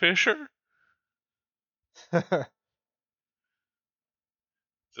Kingfisher?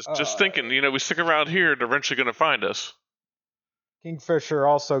 Just thinking, we stick around here, they're eventually going to find us. Kingfisher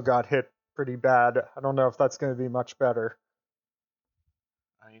also got hit pretty bad. I don't know if that's going to be much better.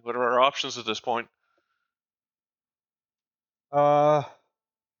 I mean, what are our options at this point? I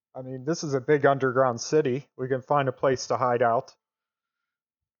mean, this is a big underground city. We can find a place to hide out.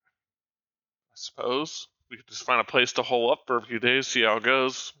 I suppose we could just find a place to hole up for a few days, see how it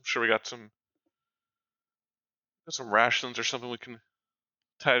goes. I'm sure we got some rations or something we can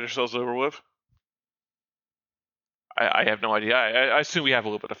tide ourselves over with. I have no idea. I assume we have a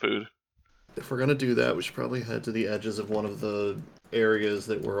little bit of food. If we're gonna do that, we should probably head to the edges of one of the areas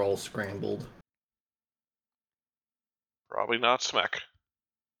that were all scrambled. Probably not Smack.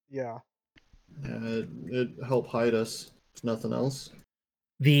 Yeah. It'd help hide us, if nothing else.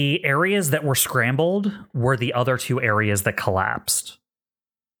 The areas that were scrambled were the other two areas that collapsed.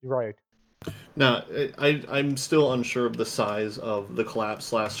 Right. Now, I'm still unsure of the size of the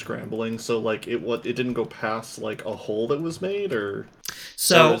collapse / scrambling. So, like, it didn't go past like a hole that was made, or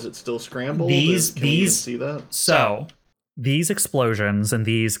is it still scrambled? Can we even see that? So these explosions and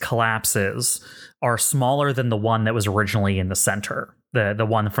these collapses are smaller than the one that was originally in the center, the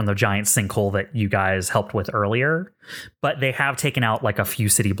one from the giant sinkhole that you guys helped with earlier. But they have taken out like a few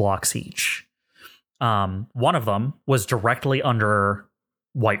city blocks each. One of them was directly under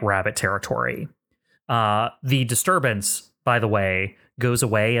White Rabbit territory. The disturbance, by the way, goes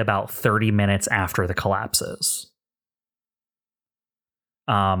away about 30 minutes after the collapses.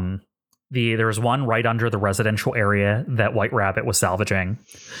 There's one right under the residential area that White Rabbit was salvaging.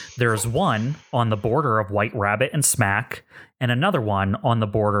 There's one on the border of White Rabbit and Smack, and another one on the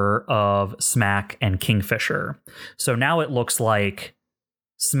border of Smack and Kingfisher. So now it looks like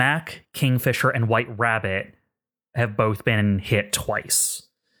Smack, Kingfisher, and White Rabbit have both been hit twice,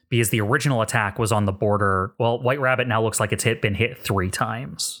 because the original attack was on the border. Well, White Rabbit now looks like it's been hit 3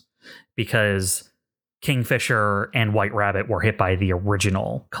 times, because Kingfisher and White Rabbit were hit by the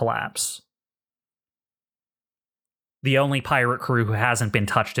original collapse. The only pirate crew who hasn't been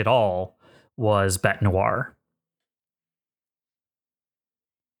touched at all was Bête Noire.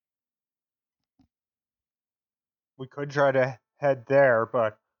 We could try to head there,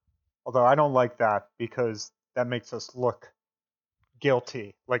 but although I don't like that, because that makes us look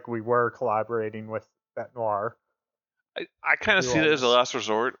guilty, like we were collaborating with Bête Noire. I kind of see that as a last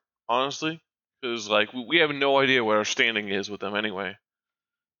resort, honestly, because like we have no idea what our standing is with them anyway.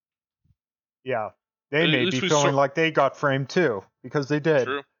 Yeah, they may be feeling like they got framed too, because they did.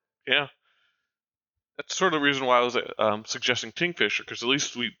 True. Yeah. That's sort of the reason why I was suggesting Kingfisher, because at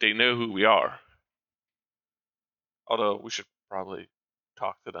least they know who we are. Although we should probably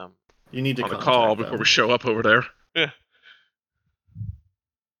talk to them. You need to on a call before we show up over there. Yeah.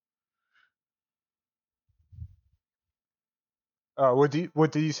 What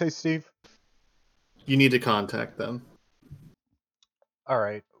did you say, Steve? You need to contact them. All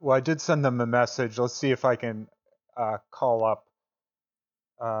right. Well, I did send them a message. Let's see if I can call up.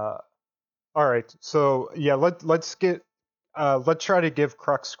 All right. So yeah, let's try to give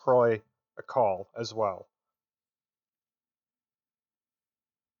Crux Croy a call as well.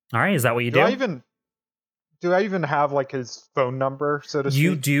 All right. Is that what you do? do I even have like his phone number, so to speak?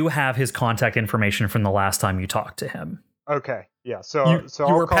 You do have his contact information from the last time you talked to him. Okay, yeah. So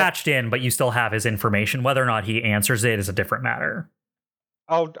you were patched in, but you still have his information. Whether or not he answers it is a different matter.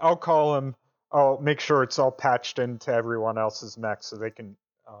 I'll call him. I'll make sure it's all patched into everyone else's mech so they can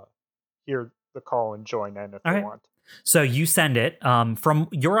hear the call and join in if they want. So you send it. From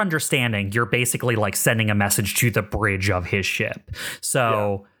your understanding, you're basically like sending a message to the bridge of his ship.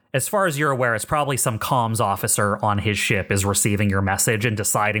 So as far as you're aware, it's probably some comms officer on his ship is receiving your message and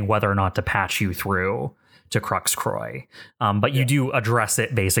deciding whether or not to patch you through to Crux Croy. But you do address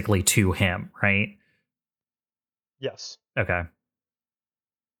it basically to him, right? Yes. Okay.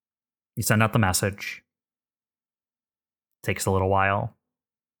 You send out the message. Takes a little while.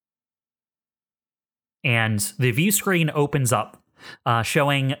 And the view screen opens up,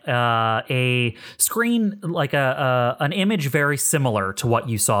 showing a screen like an image very similar to what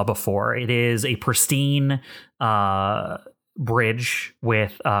you saw before. It is a pristine bridge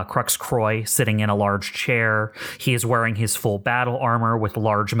with Crux Croy sitting in a large chair. He is wearing his full battle armor with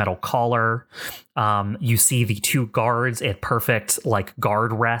large metal collar. You see the two guards at perfect like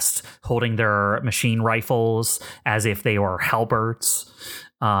guard rest, holding their machine rifles as if they were halberds.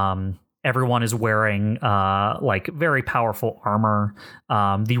 Everyone is wearing like very powerful armor.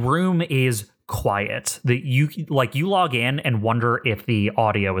 The room is quiet. You log in and wonder if the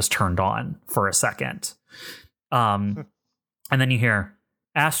audio is turned on for a second. And then you hear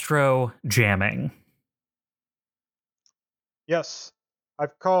Astro jamming. Yes,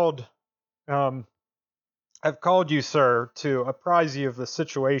 I've called you, sir, to apprise you of the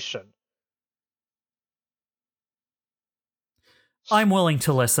situation. I'm willing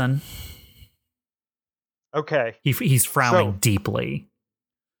to listen. Okay. He's frowning deeply.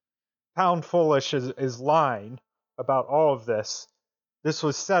 Pound Foolish is lying about all of this. This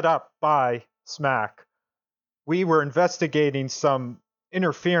was set up by Smack. We were investigating some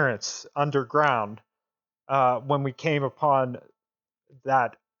interference underground when we came upon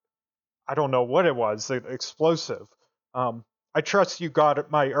that, I don't know what it was, the explosive. I trust you got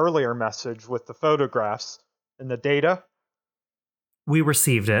my earlier message with the photographs and the data. We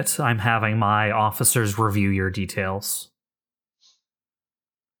received it. I'm having my officers review your details.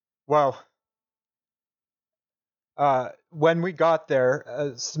 Well, when we got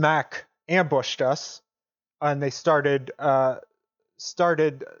there, Smack ambushed us, and they started the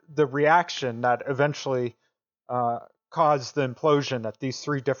reaction that eventually caused the implosion at these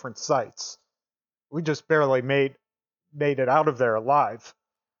 3 different sites. We just barely made it out of there alive.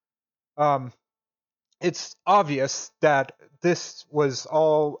 It's obvious that this was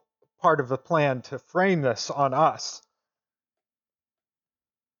all part of the plan to frame this on us.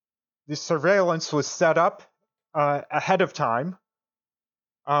 The surveillance was set up ahead of time,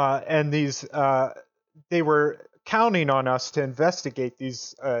 and they were counting on us to investigate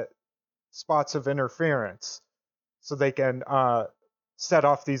these spots of interference so they can set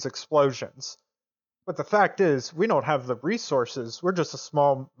off these explosions. But the fact is, we don't have the resources. We're just a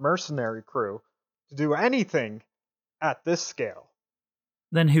small mercenary crew to do anything at this scale.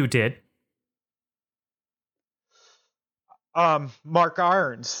 Then who did? Mark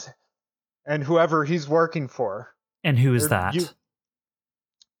Irons and whoever he's working for. And who is that? It's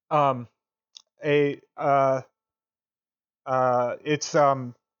what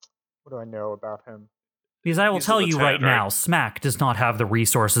do I know about him? Because I will tell you right now, Smack does not have the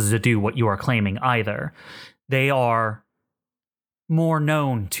resources to do what you are claiming either. They are more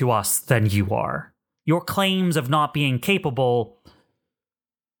known to us than you are. Your claims of not being capable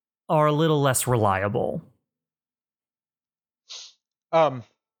are a little less reliable.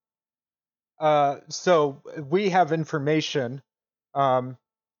 So we have information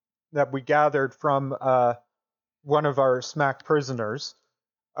that we gathered from one of our Smack prisoners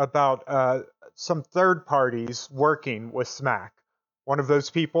about some third parties working with Smack. One of those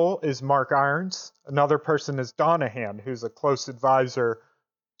people is Mark Irons. Another person is Donahan, who's a close advisor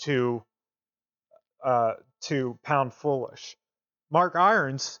to Pound Foolish. Mark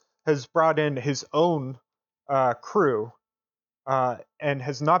Irons has brought in his own crew and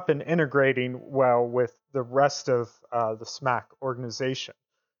has not been integrating well with the rest of the Smack organization.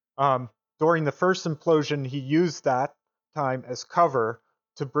 During the first implosion, he used that time as cover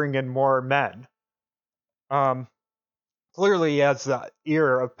to bring in more men. Clearly, he has the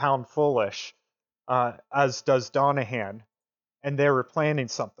ear of Pound Foolish, as does Donahan, and they were planning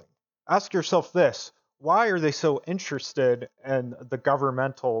something. Ask yourself this: why are they so interested in the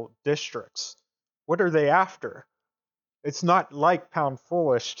governmental districts? What are they after? It's not like Pound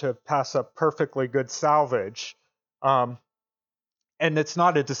Foolish to pass up perfectly good salvage, and it's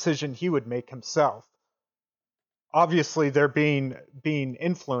not a decision he would make himself. obviously they're being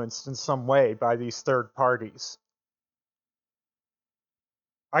influenced in some way by these third parties.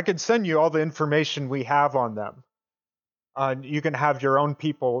 I could send you all the information we have on them. You can have your own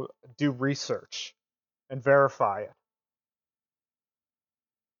people do research and verify it.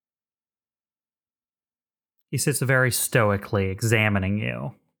 He sits very stoically, examining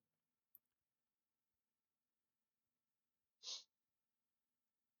you.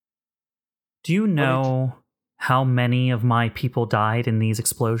 Do you know how many of my people died in these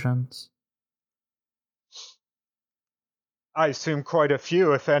explosions? I assume quite a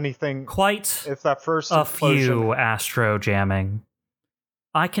few, if anything. Quite if that first a explosion... few, Astro Jamming.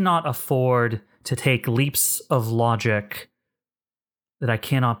 I cannot afford to take leaps of logic that I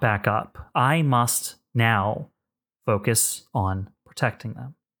cannot back up. I must now focus on protecting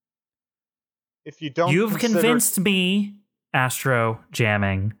them. If you don't You've convinced me, Astro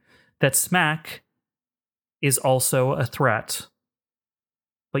Jamming, that Smack is also a threat.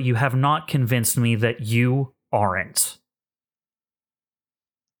 But you have not convinced me that you aren't.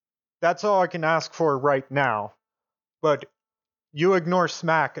 That's all I can ask for right now. But you ignore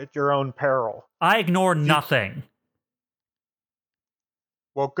Smack at your own peril. I ignore nothing.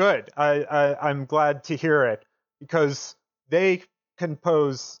 Well, good. I'm glad to hear it, because they can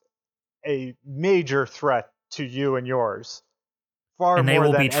pose a major threat to you and yours. Far and they more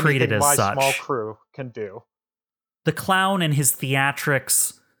will than be treated anything as my such. Small crew can do. The clown and his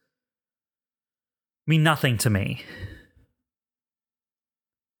theatrics mean nothing to me.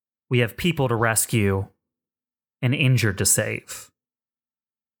 We have people to rescue and injured to save.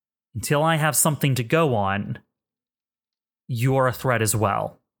 Until I have something to go on, you're a threat as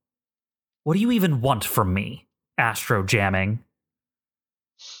well. What do you even want from me, Astro Jamming?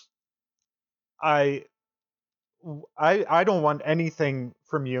 I don't want anything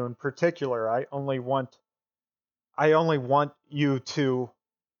from you in particular. I only want you to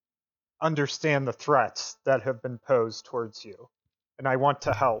understand the threats that have been posed towards you, and I want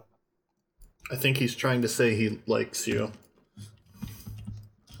to help. I think he's trying to say he likes you.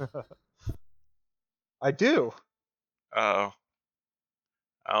 I do. Oh.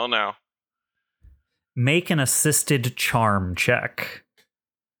 Oh no. Make an assisted charm check.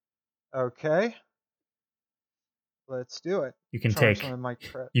 Okay. Let's do it. You can Charge take one of my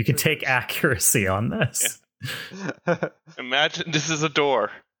you can take accuracy on this. Imagine this is a door.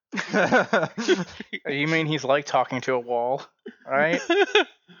 You mean he's like talking to a wall, right?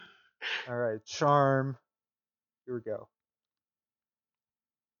 All right, charm. Here we go.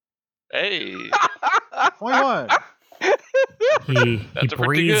 Hey. 21. He That's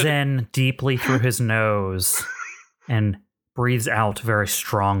breathes good. in deeply through his nose and breathes out very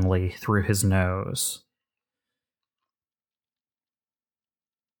strongly through his nose.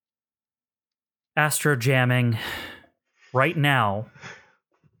 Astro Jamming, right now,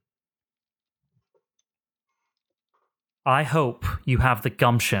 I hope you have the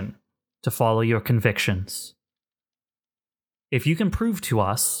gumption to follow your convictions. If you can prove to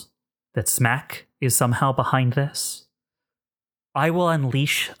us that Smack is somehow behind this, I will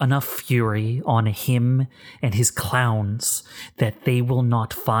unleash enough fury on him and his clowns that they will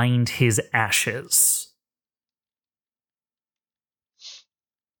not find his ashes.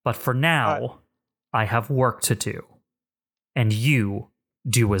 But for now, I have work to do, and you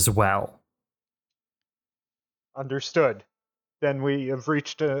do as well. Understood. Then we have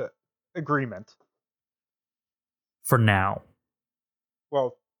reached an agreement. For now.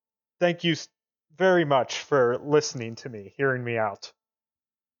 Well, thank you very much for listening to me, hearing me out.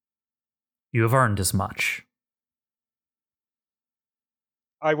 You have earned as much.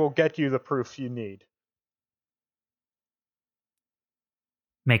 I will get you the proof you need.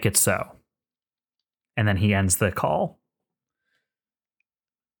 Make it so. And then he ends the call.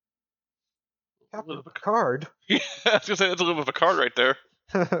 Captain Picard? Yeah, I was gonna say that's a little bit of a card right there.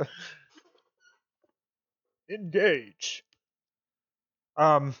 Engage.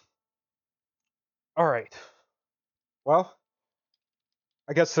 Alright. Well,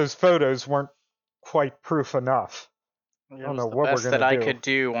 I guess those photos weren't quite proof enough. It I don't was know the what we're best gonna that I do. could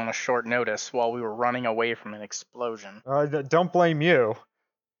do on a short notice while we were running away from an explosion. Don't blame you.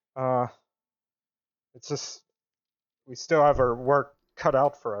 It's just we still have our work cut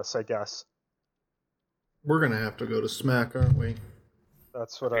out for us, I guess. We're gonna have to go to Smack, aren't we?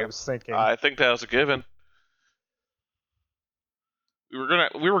 That's what I was thinking. I think that was a given.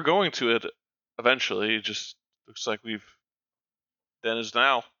 We were going to it eventually. It just looks like then is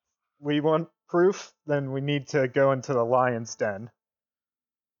now. We want proof, then we need to go into the lion's den.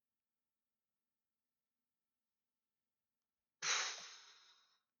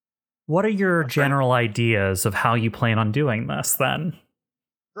 What are your general ideas of how you plan on doing this, then?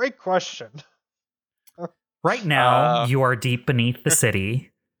 Great question. Right now, you are deep beneath the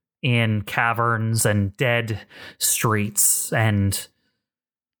city, in caverns and dead streets, and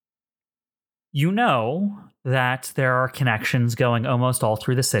you know that there are connections going almost all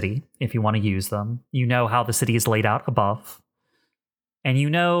through the city, if you want to use them. You know how the city is laid out above. And you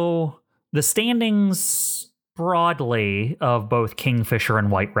know the standings broadly of both Kingfisher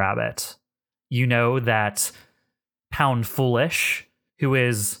and White Rabbit. You know that Pound Foolish, who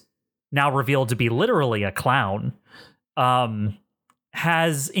is now revealed to be literally a clown,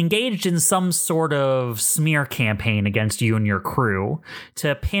 has engaged in some sort of smear campaign against you and your crew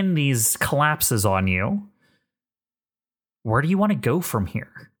to pin these collapses on you. Where do you want to go from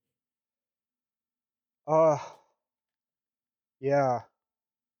here? Yeah.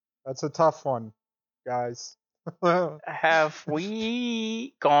 That's a tough one, guys. Have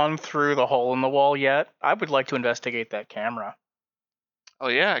we gone through the hole in the wall yet? I would like to investigate that camera. Oh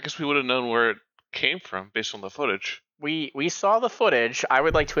yeah, I guess we would have known where it came from based on the footage. We saw the footage. I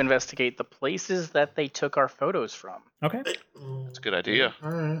would like to investigate the places that they took our photos from. Okay. That's a good idea.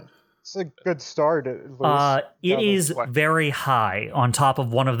 All right. It's a good start, at least. It is very high on top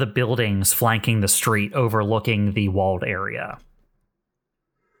of one of the buildings flanking the street overlooking the walled area.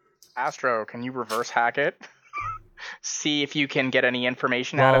 Astro, can you reverse hack it? See if you can get any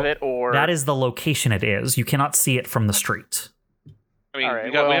information out of it, or... That is the location it is. You cannot see it from the street. I mean,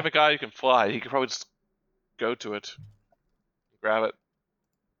 Right, we have a guy who can fly. He could probably just go to it. Grab it.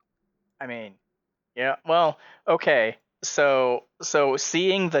 I mean, yeah, well, okay. So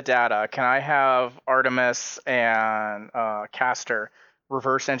seeing the data, can I have Artemis and Castor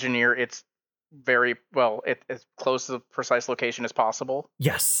reverse engineer its as close to the precise location as possible?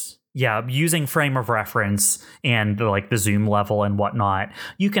 Yes. Yeah, using frame of reference and the zoom level and whatnot,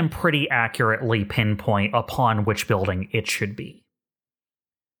 you can pretty accurately pinpoint upon which building it should be.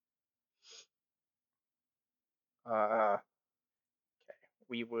 Okay.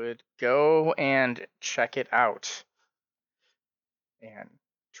 We would go and check it out and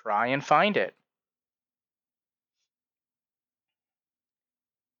try and find it.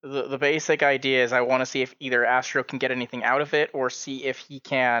 The basic idea is I want to see if either Astro can get anything out of it or see if he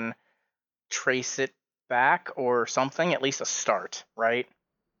can trace it back or something, at least a start, right?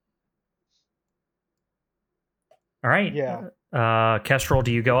 All right. Yeah. Kestrel,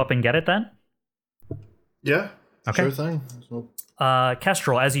 do you go up and get it then? Yeah. Okay. Sure thing.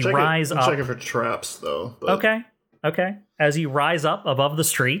 Kestrel, as you rise up... I'm checking for traps, though. But... Okay. As you rise up above the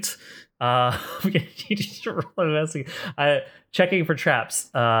street... you just checking for traps.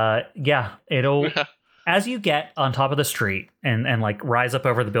 It'll... As you get on top of the street and rise up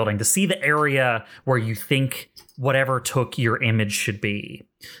over the building to see the area where you think whatever took your image should be,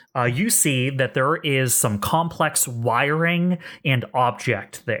 you see that there is some complex wiring and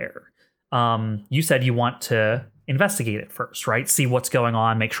object there. You said you want to investigate it first, right? See what's going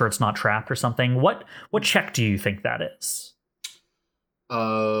on, make sure it's not trapped or something. What check do you think that is?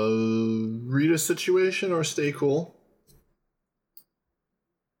 Read a situation or stay cool.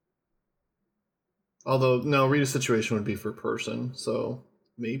 Although, no, read a situation would be for person, so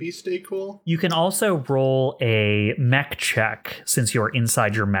maybe stay cool. You can also roll a mech check since you're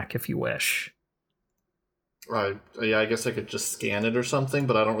inside your mech if you wish. Right. Yeah, I guess I could just scan it or something,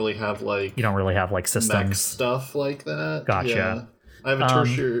 but I don't really have You don't really have systems. mech stuff like that. Gotcha. Yeah. I have a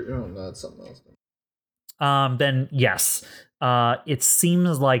tertiary... oh, no, that's something else. Then, yes. It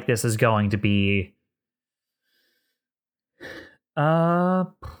seems like this is going to be...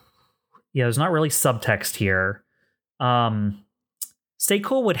 Yeah, there's not really subtext here. Stay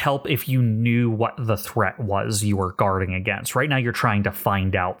cool would help if you knew what the threat was you were guarding against. Right now, you're trying to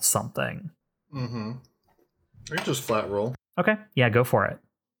find out something. Mm-hmm. I can just flat roll. Okay, yeah, go for it.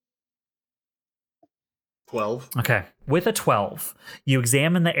 12. Okay, with a 12, you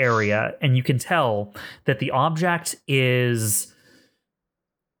examine the area, and you can tell that the object is...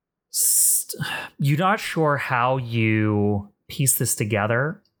 You're not sure how you piece this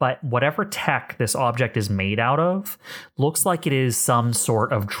together, but whatever tech this object is made out of looks like it is some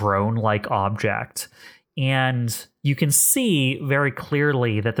sort of drone-like object. And you can see very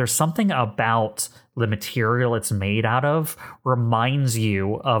clearly that there's something about the material it's made out of reminds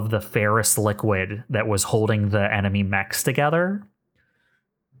you of the ferrous liquid that was holding the enemy mechs together.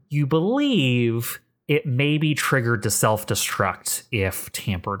 You believe it may be triggered to self-destruct if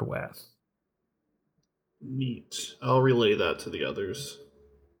tampered with. Neat. I'll relay that to the others.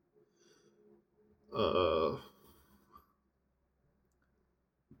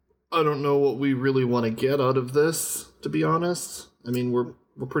 I don't know what we really want to get out of this, to be honest. I mean, we're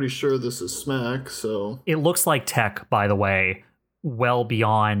we're pretty sure this is Smack, so... It looks like tech, by the way, well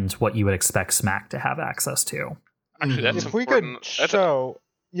beyond what you would expect Smack to have access to. Actually, that's If we important. could show,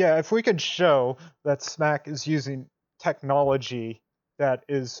 if we could show that Smack is using technology that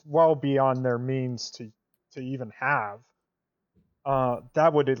is well beyond their means to even have,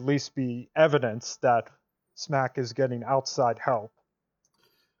 that would at least be evidence that Smack is getting outside help.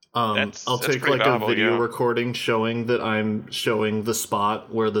 I'll That's take pretty like valuable, a video yeah. recording showing that I'm showing the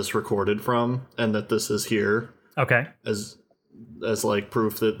spot where this recorded from, and that this is here Okay. as like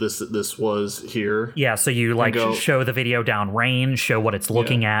proof that this was here. Yeah, so you like go- show the video down range, show what it's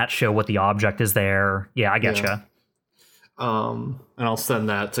looking at, show what the object is there. Yeah, I getcha. Yeah. And I'll send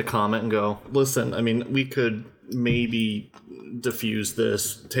that to Comet and go, listen, I mean, we could maybe diffuse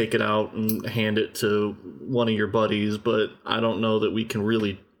this, take it out and hand it to one of your buddies, but I don't know that we can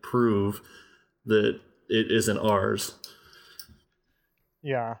really prove that it isn't ours.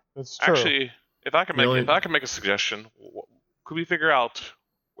 Yeah, that's true. Actually, if I can make a suggestion, could we figure out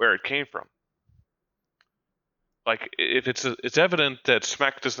where it came from? Like, if it's evident that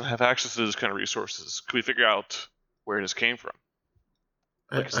Smack doesn't have access to this kind of resources, could we figure out where this came from?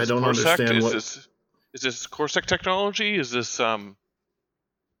 Like, I don't understand what... Is this Corsac technology? Is this like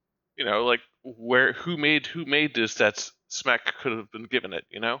who made this that Smack could have been given it?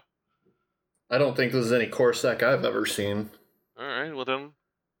 I don't think this is any Corsac I've ever seen. All right, well then.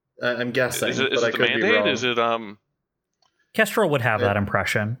 I'm guessing, Is it but I the could be Mandate? wrong. Is it Kestrel would have that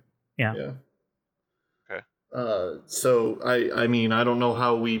impression. Yeah. Yeah. Okay. So I mean, I don't know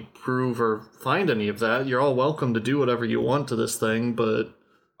how we prove or find any of that. You're all welcome to do whatever you want to this thing, but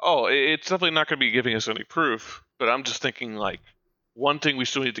Oh, it's definitely not going to be giving us any proof. But I'm just thinking, like, one thing we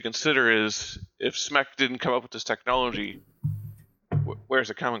still need to consider is if Smack didn't come up with this technology, where's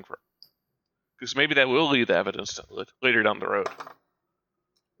it coming from? Because maybe that will lead to evidence later down the road.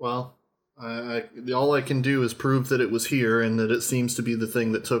 well, all I can do is prove that it was here and that it seems to be the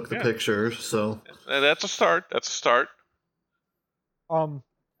thing that took the picture. So That's a start.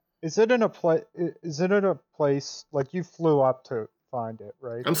 Is it in a place like you flew up to find it,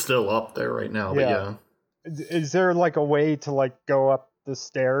 right? I'm still up there right now, but yeah. Is there like a way to like go up the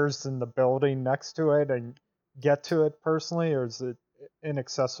stairs in the building next to it and get to it personally, or is it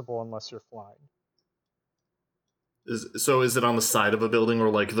inaccessible unless you're flying? Is it on the side of a building or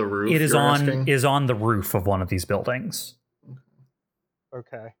like the roof? It is asking? on the roof of one of these buildings.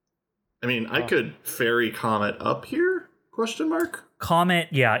 Okay. I mean, I could ferry Comet up here? Question mark? Comet,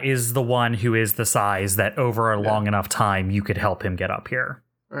 is the one who is the size that over a long enough time you could help him get up here.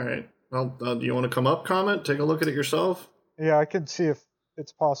 All right. Well, do you want to come up, Comet? Take a look at it yourself? Yeah, I can see if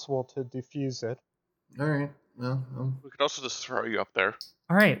it's possible to defuse it. All right. Well, We could also just throw you up there.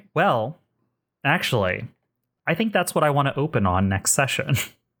 All right. Well, actually, I think that's what I want to open on next session.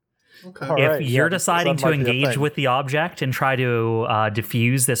 okay. All If right, you're yeah, deciding that to might be a engage thing. with the object and try to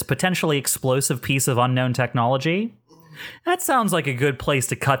defuse this potentially explosive piece of unknown technology, that sounds like a good place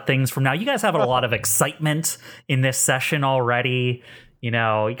to cut things from now. You guys have a lot of excitement in this session already. You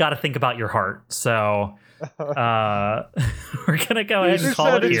got to think about your heart. So we're going to go ahead and You call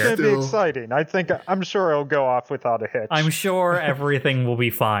said it it's here. going to be exciting. I'm sure it'll go off without a hitch. I'm sure everything will be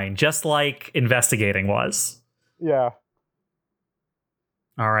fine, just like investigating was. Yeah.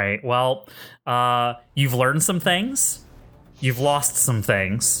 All right. Well, you've learned some things. You've lost some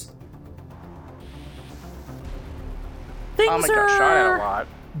things. Things Comet got shot at a are lot.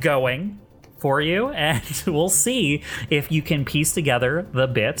 going for you, and we'll see if you can piece together the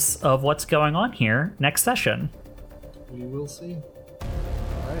bits of what's going on here next session. We will see.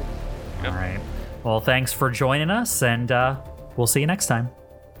 All right. Well, thanks for joining us, and we'll see you next time.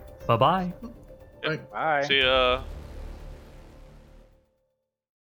 Bye-bye. Yep. Bye. See ya.